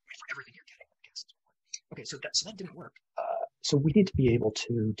 For everything you're getting, I guess. Okay, so that didn't work. So we need to be able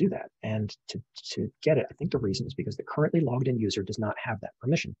to do that. And to get it, I think the reason is because the currently logged in user does not have that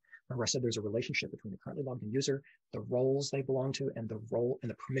permission. Remember I said there's a relationship between the currently logged in user, the roles they belong to, and the role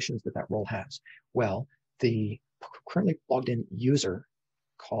and the permissions that role has. Well, the currently logged in user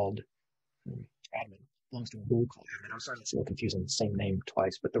called admin belongs to a role called admin. I'm sorry, that's a little confusing, the same name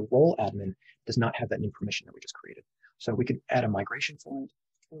twice, but the role admin does not have that new permission that we just created. So we could add a migration for it,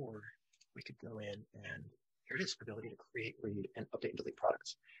 or we could go in and here it is, ability to create, read, and update and delete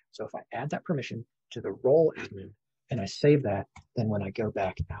products. So if I add that permission to the role admin and I save that, then when I go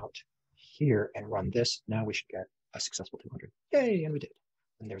back out here and run this, now we should get a successful 200. Yay, and we did.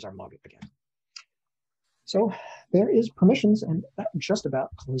 And there's our mug again. So there is permissions, and that just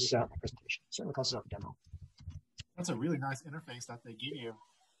about closes out my presentation. Certainly closes out the demo. That's a really nice interface that they give you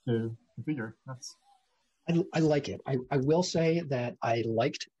to configure. I like it. I will say that I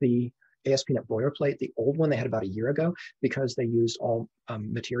liked the ASP.NET Boilerplate, the old one they had about a year ago, because they used all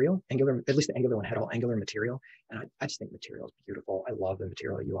material. Angular, at least the Angular one had all Angular material. And I just think material is beautiful. I love the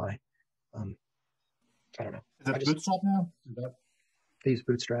material UI. I don't know. Is it Bootstrap now? They use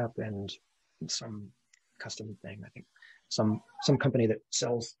Bootstrap and some custom thing. I think some company that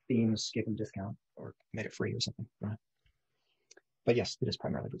sells themes gave them a discount or made it free or something. But yes, it is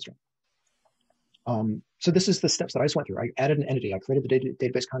primarily Bootstrap. So this is the steps that I just went through. I added an entity. I created the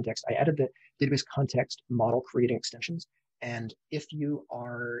database context. I added the database context model creating extensions. And if you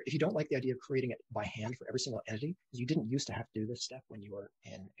don't like the idea of creating it by hand for every single entity, because you didn't used to have to do this step when you were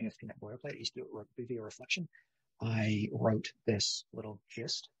in ASP.NET Boilerplate, you used to do it via reflection. I wrote this little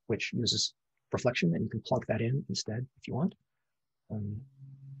gist, which uses reflection, and you can plug that in instead if you want.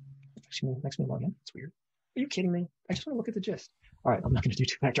 Makes me log in. It's weird. Are you kidding me? I just want to look at the gist. All right, I'm not going to do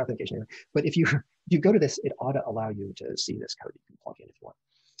two-factor authentication here. But if you go to this, it ought to allow you to see this code. You can plug in if you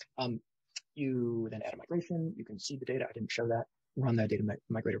want. You then add a migration. You can see the data. I didn't show that. Run that data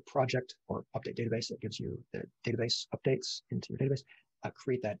migrator project or update database. That gives you the database updates into your database.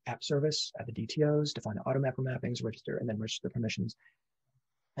 Create that app service, add the DTOs, define the auto mapper mappings, register, and then register the permissions.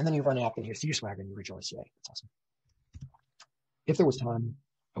 And then you run app, and here's your Swagger, and you rejoice. Yay, that's awesome. If there was time,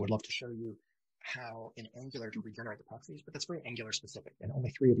 I would love to show you how in Angular to regenerate the proxies, but that's very Angular specific. And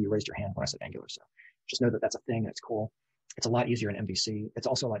only 3 of you raised your hand when I said Angular. So just know that that's a thing and it's cool. It's a lot easier in MVC. It's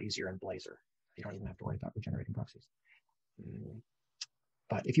also a lot easier in Blazor. You don't even have to worry about regenerating proxies.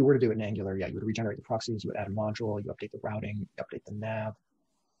 But if you were to do it in Angular, yeah, you would regenerate the proxies, you would add a module, you update the routing, you update the nav,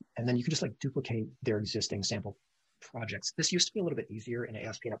 and then you could just like duplicate their existing sample projects. This used to be a little bit easier in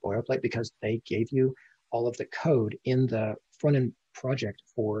ASP.NET Boilerplate because they gave you all of the code in the front-end project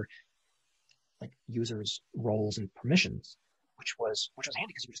for like users, roles, and permissions, which was handy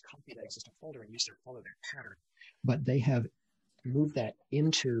because you just copy that existing folder and use their follow their pattern. But they have move that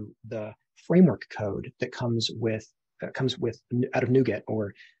into the framework code that comes with out of NuGet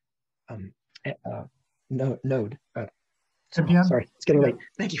or Node. NPM? Sorry, it's getting late.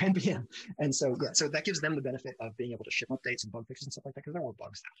 Thank you, NPM. And so, yeah, so that gives them the benefit of being able to ship updates and bug fixes and stuff like that, because there were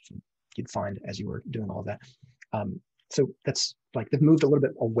bugs that you'd find as you were doing all of that. So that's like, they've moved a little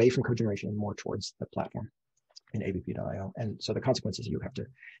bit away from code generation and more towards the platform in ABP IO. And so the consequences, you can't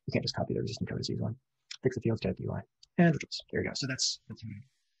just copy the existing code as easily. Fix the fields, type the UI, and results. There you go. So that's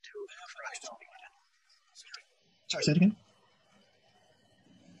sorry, say it again.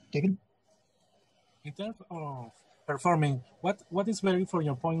 David? In terms of performing, what is better from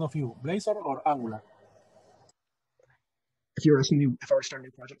your point of view, Blazor or Angular? If you're asking me if I were to start a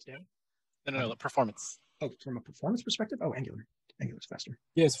new project today? No, the performance. Oh, from a performance perspective? Oh, Angular. Angular's faster.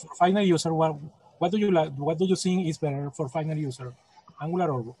 Yes, for final user, what do you like? What do you think is better for final user,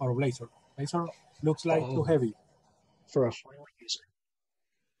 Angular or Blazor? Blazor looks like too heavy. For a final user,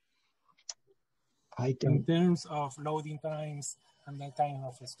 I don't. In terms of loading times and that kind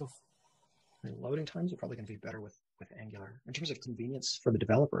of stuff. Loading times are probably going to be better with Angular. In terms of convenience for the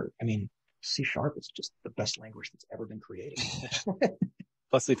developer, I mean, C# is just the best language that's ever been created.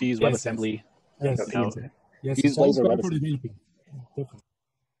 Plus, if you use WebAssembly, yes, use Blazor WebAssembly.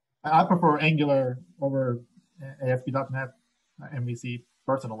 I prefer Angular over ASP.NET MVC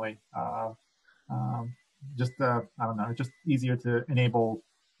personally. Just I don't know, it's just easier to enable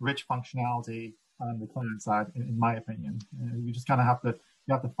rich functionality on the client side, in my opinion. You just kind of have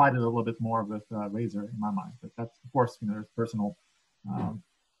to fight it a little bit more with Blazor, in my mind. But that's, of course, there's personal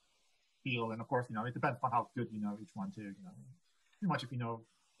feel, and of course, it depends on how good you know each one too. Pretty much, if you know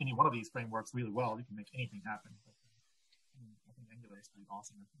any one of these frameworks really well, you can make anything happen. But, I think Angular is pretty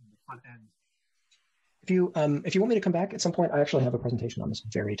awesome in the front end. If you want me to come back at some point, I actually have a presentation on this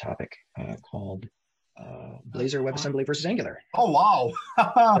very topic called Blazor WebAssembly versus Angular. Oh wow!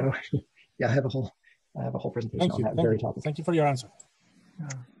 So, yeah, I have a whole presentation on that very topic. Thank you for your answer.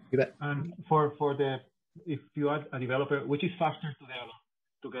 You bet. And for if you are a developer, which is faster to develop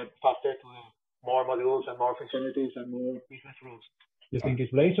to get faster to more modules and more functionalities and more business rules? You think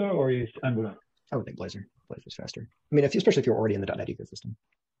it's Blazor or is Angular? I would think Blazor. Blazor's faster. I mean, especially if you're already in the .NET ecosystem,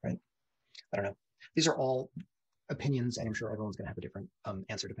 right? I don't know. These are all opinions, and I'm sure everyone's going to have a different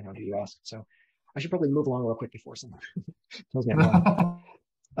answer depending on who you ask. So I should probably move along real quick before someone tells me I'm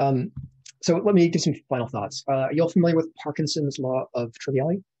wrong. So let me give some final thoughts. Are you all familiar with Parkinson's law of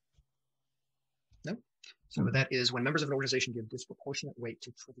triviality? No? So that is when members of an organization give disproportionate weight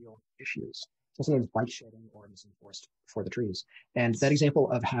to trivial issues. So sometimes bike shedding or missing forest for the trees. And that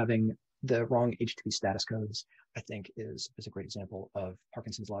example of having the wrong HTTP status codes, I think, is a great example of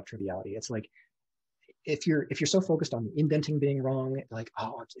Parkinson's law of triviality. It's like, if you're so focused on the indenting being wrong, like,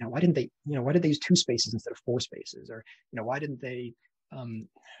 oh, why didn't they use 2 spaces instead of 4 spaces, or why didn't they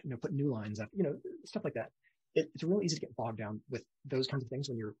put new lines up, stuff like that. It's really easy to get bogged down with those kinds of things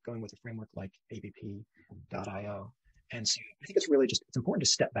when you're going with a framework like ABP IO. And so I think it's important to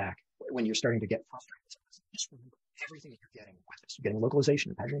step back when you're starting to get frustrated. Just remember everything that you're getting with this. You're getting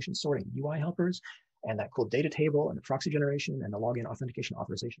localization, pagination, sorting, UI helpers, and that cool data table, and the proxy generation, and the login authentication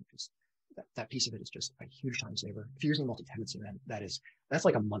authorization. Because that piece of it is just a huge time saver. If you're using multi-tenancy, man, that's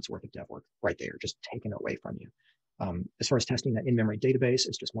like a month's worth of dev work right there, just taken away from you. As far as testing that in-memory database,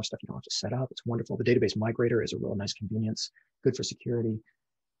 it's just more stuff you don't have to set up. It's wonderful. The database migrator is a real nice convenience, good for security.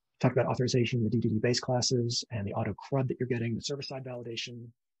 Talk about authorization, the DDD base classes, and the auto CRUD that you're getting, the server-side validation,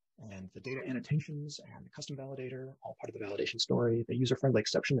 and the data annotations, and the custom validator, all part of the validation story. The user-friendly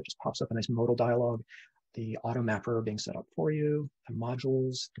exception that just pops up a nice modal dialog, the auto mapper being set up for you, the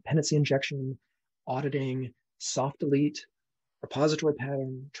modules, dependency injection, auditing, soft delete, repository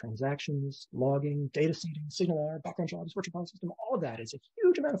pattern, transactions, logging, data seeding, SignalR, background jobs, virtual file system, all of that is a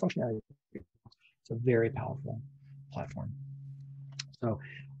huge amount of functionality. It's a very powerful platform. So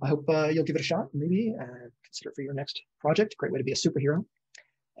I hope you'll give it a shot, maybe consider it for your next project. Great way to be a superhero.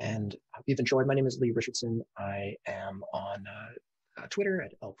 And I hope you've enjoyed. My name is Lee Richardson. I am on Twitter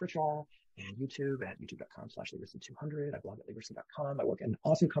at lpritchall and YouTube at youtube.com/LeeRichardson200. I blog at LeeRichardson.com. I work at an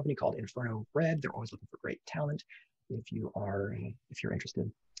awesome company called Inferno Red. They're always looking for great talent. If you're interested,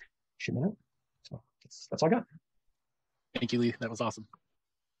 shoot me out. So that's all I got. Thank you, Lee. That was awesome.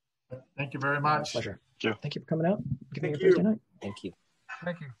 Thank you very much. Pleasure. Thank you. Thank you for coming out. Give me your Thursday night. Thank you.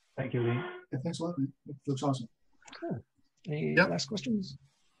 Thank you. Thank you, Lee. Yeah, thanks a lot, man. It looks awesome. Cool. Any last questions?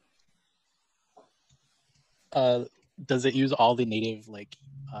 Does it use all the native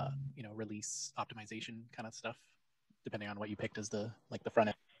release optimization kind of stuff, depending on what you picked as the front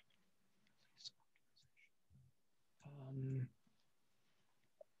end?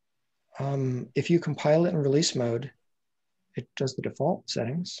 If you compile it in release mode, it does the default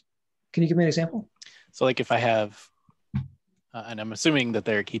settings. Can you give me an example? So like if I have, and I'm assuming that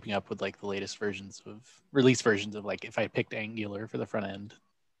they're keeping up with like the latest versions of release versions of like, if I picked Angular for the front end,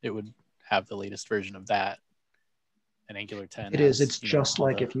 it would have the latest version of that. And Angular 10 It is. It's just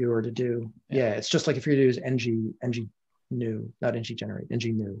like if you were to do, it's just like if you were to use ng new, not ng generate,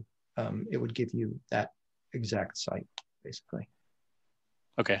 ng new. It would give you that exact site basically.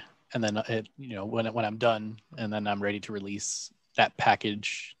 Okay. And then it, when I'm done and then I'm ready to release, that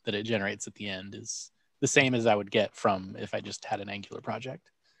package that it generates at the end is the same as I would get from if I just had an Angular project.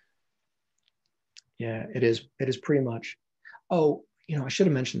 Yeah, it is. It is pretty much. Oh, I should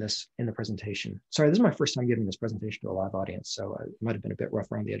have mentioned this in the presentation. Sorry, this is my first time giving this presentation to a live audience, so it might have been a bit rough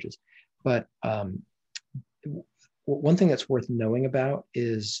around the edges. But one thing that's worth knowing about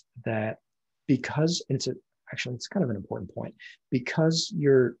is that because, and actually it's kind of an important point, because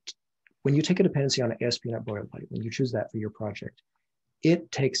when you take a dependency on an ASP.NET Boilerplate, when you choose that for your project,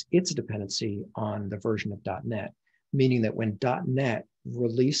 it takes its dependency on the version of .NET, meaning that when .NET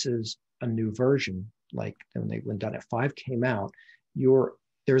releases a new version, like when .NET 5 came out,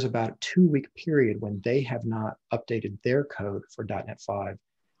 there's about a 2-week period when they have not updated their code for .NET 5,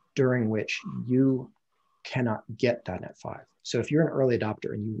 during which you cannot get .NET 5. So if you're an early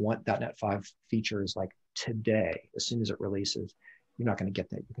adopter and you want .NET 5 features like today, as soon as it releases, you're not going to get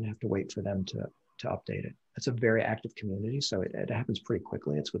that. You're going to have to wait for them to update it. It's a very active community, so it happens pretty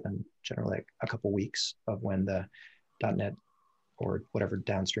quickly. It's within generally like a couple weeks of when the .NET or whatever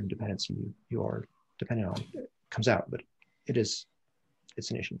downstream dependency you are dependent on comes out. But it's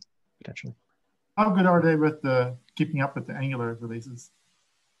an issue potentially. How good are they with keeping up with the Angular releases?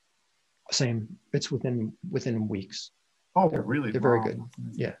 Same. It's within weeks. Oh, they're very good.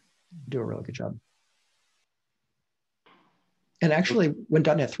 Yeah, do a really good job. And actually, when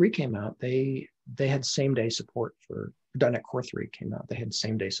 .NET 3 came out, they had same-day support for .NET Core 3 came out. They had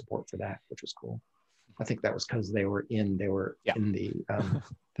same-day support for that, which was cool. I think that was because they were in the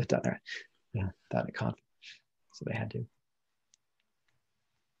 .NET Conf, so they had to.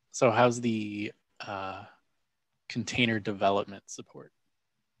 So how's the container development support?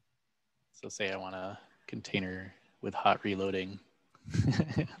 So say I want a container with hot reloading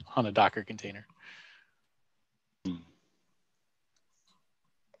on a Docker container.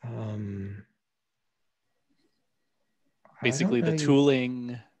 Basically the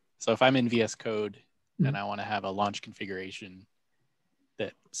tooling. So if I'm in VS Code and I want to have a launch configuration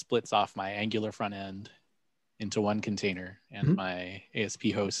that splits off my Angular front end into one container and my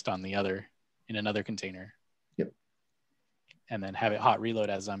ASP host on the other in another container. Yep. And then have it hot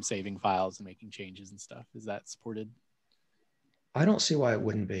reload as I'm saving files and making changes and stuff. Is that supported? I don't see why it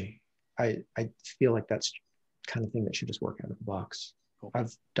wouldn't be. I feel like that's kind of thing that should just work out of the box. Cool.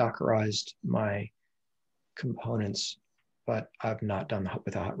 I've Dockerized my components, but I've not done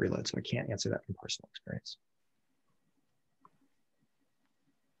with a hot reload, so I can't answer that from personal experience.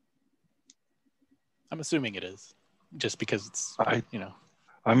 I'm assuming it is, just because it's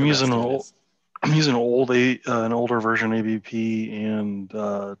I'm using an older version of ABP and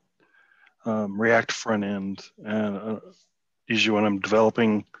React front end, and usually when I'm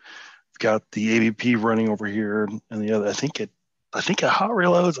developing, I've got the ABP running over here, and the other. I think it hot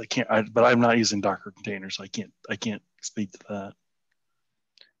reloads. But I'm not using Docker containers, so I can't speak to that.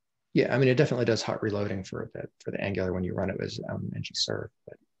 Yeah, I mean, it definitely does hot reloading for the Angular when you run it as ng serve,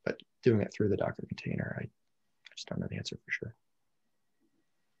 but doing it through the Docker container, I just don't know the answer for sure.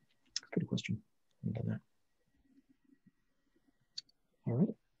 Good question. I've done that. All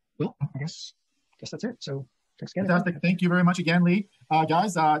right. Well, I guess that's it. So thanks again. Fantastic. Thank you very much again, Lee.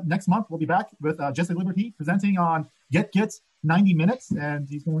 Guys, next month we'll be back with Jesse Liberty presenting on Git 90 minutes, and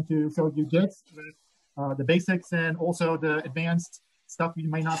he's going to show you Git with the basics and also the advanced stuff you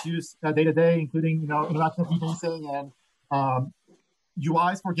might not use day to day, including interactive debasing and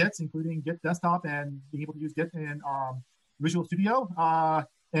UIs for Git, including Git desktop and being able to use Git in Visual Studio.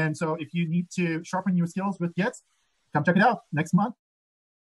 And so if you need to sharpen your skills with Git, come check it out next month.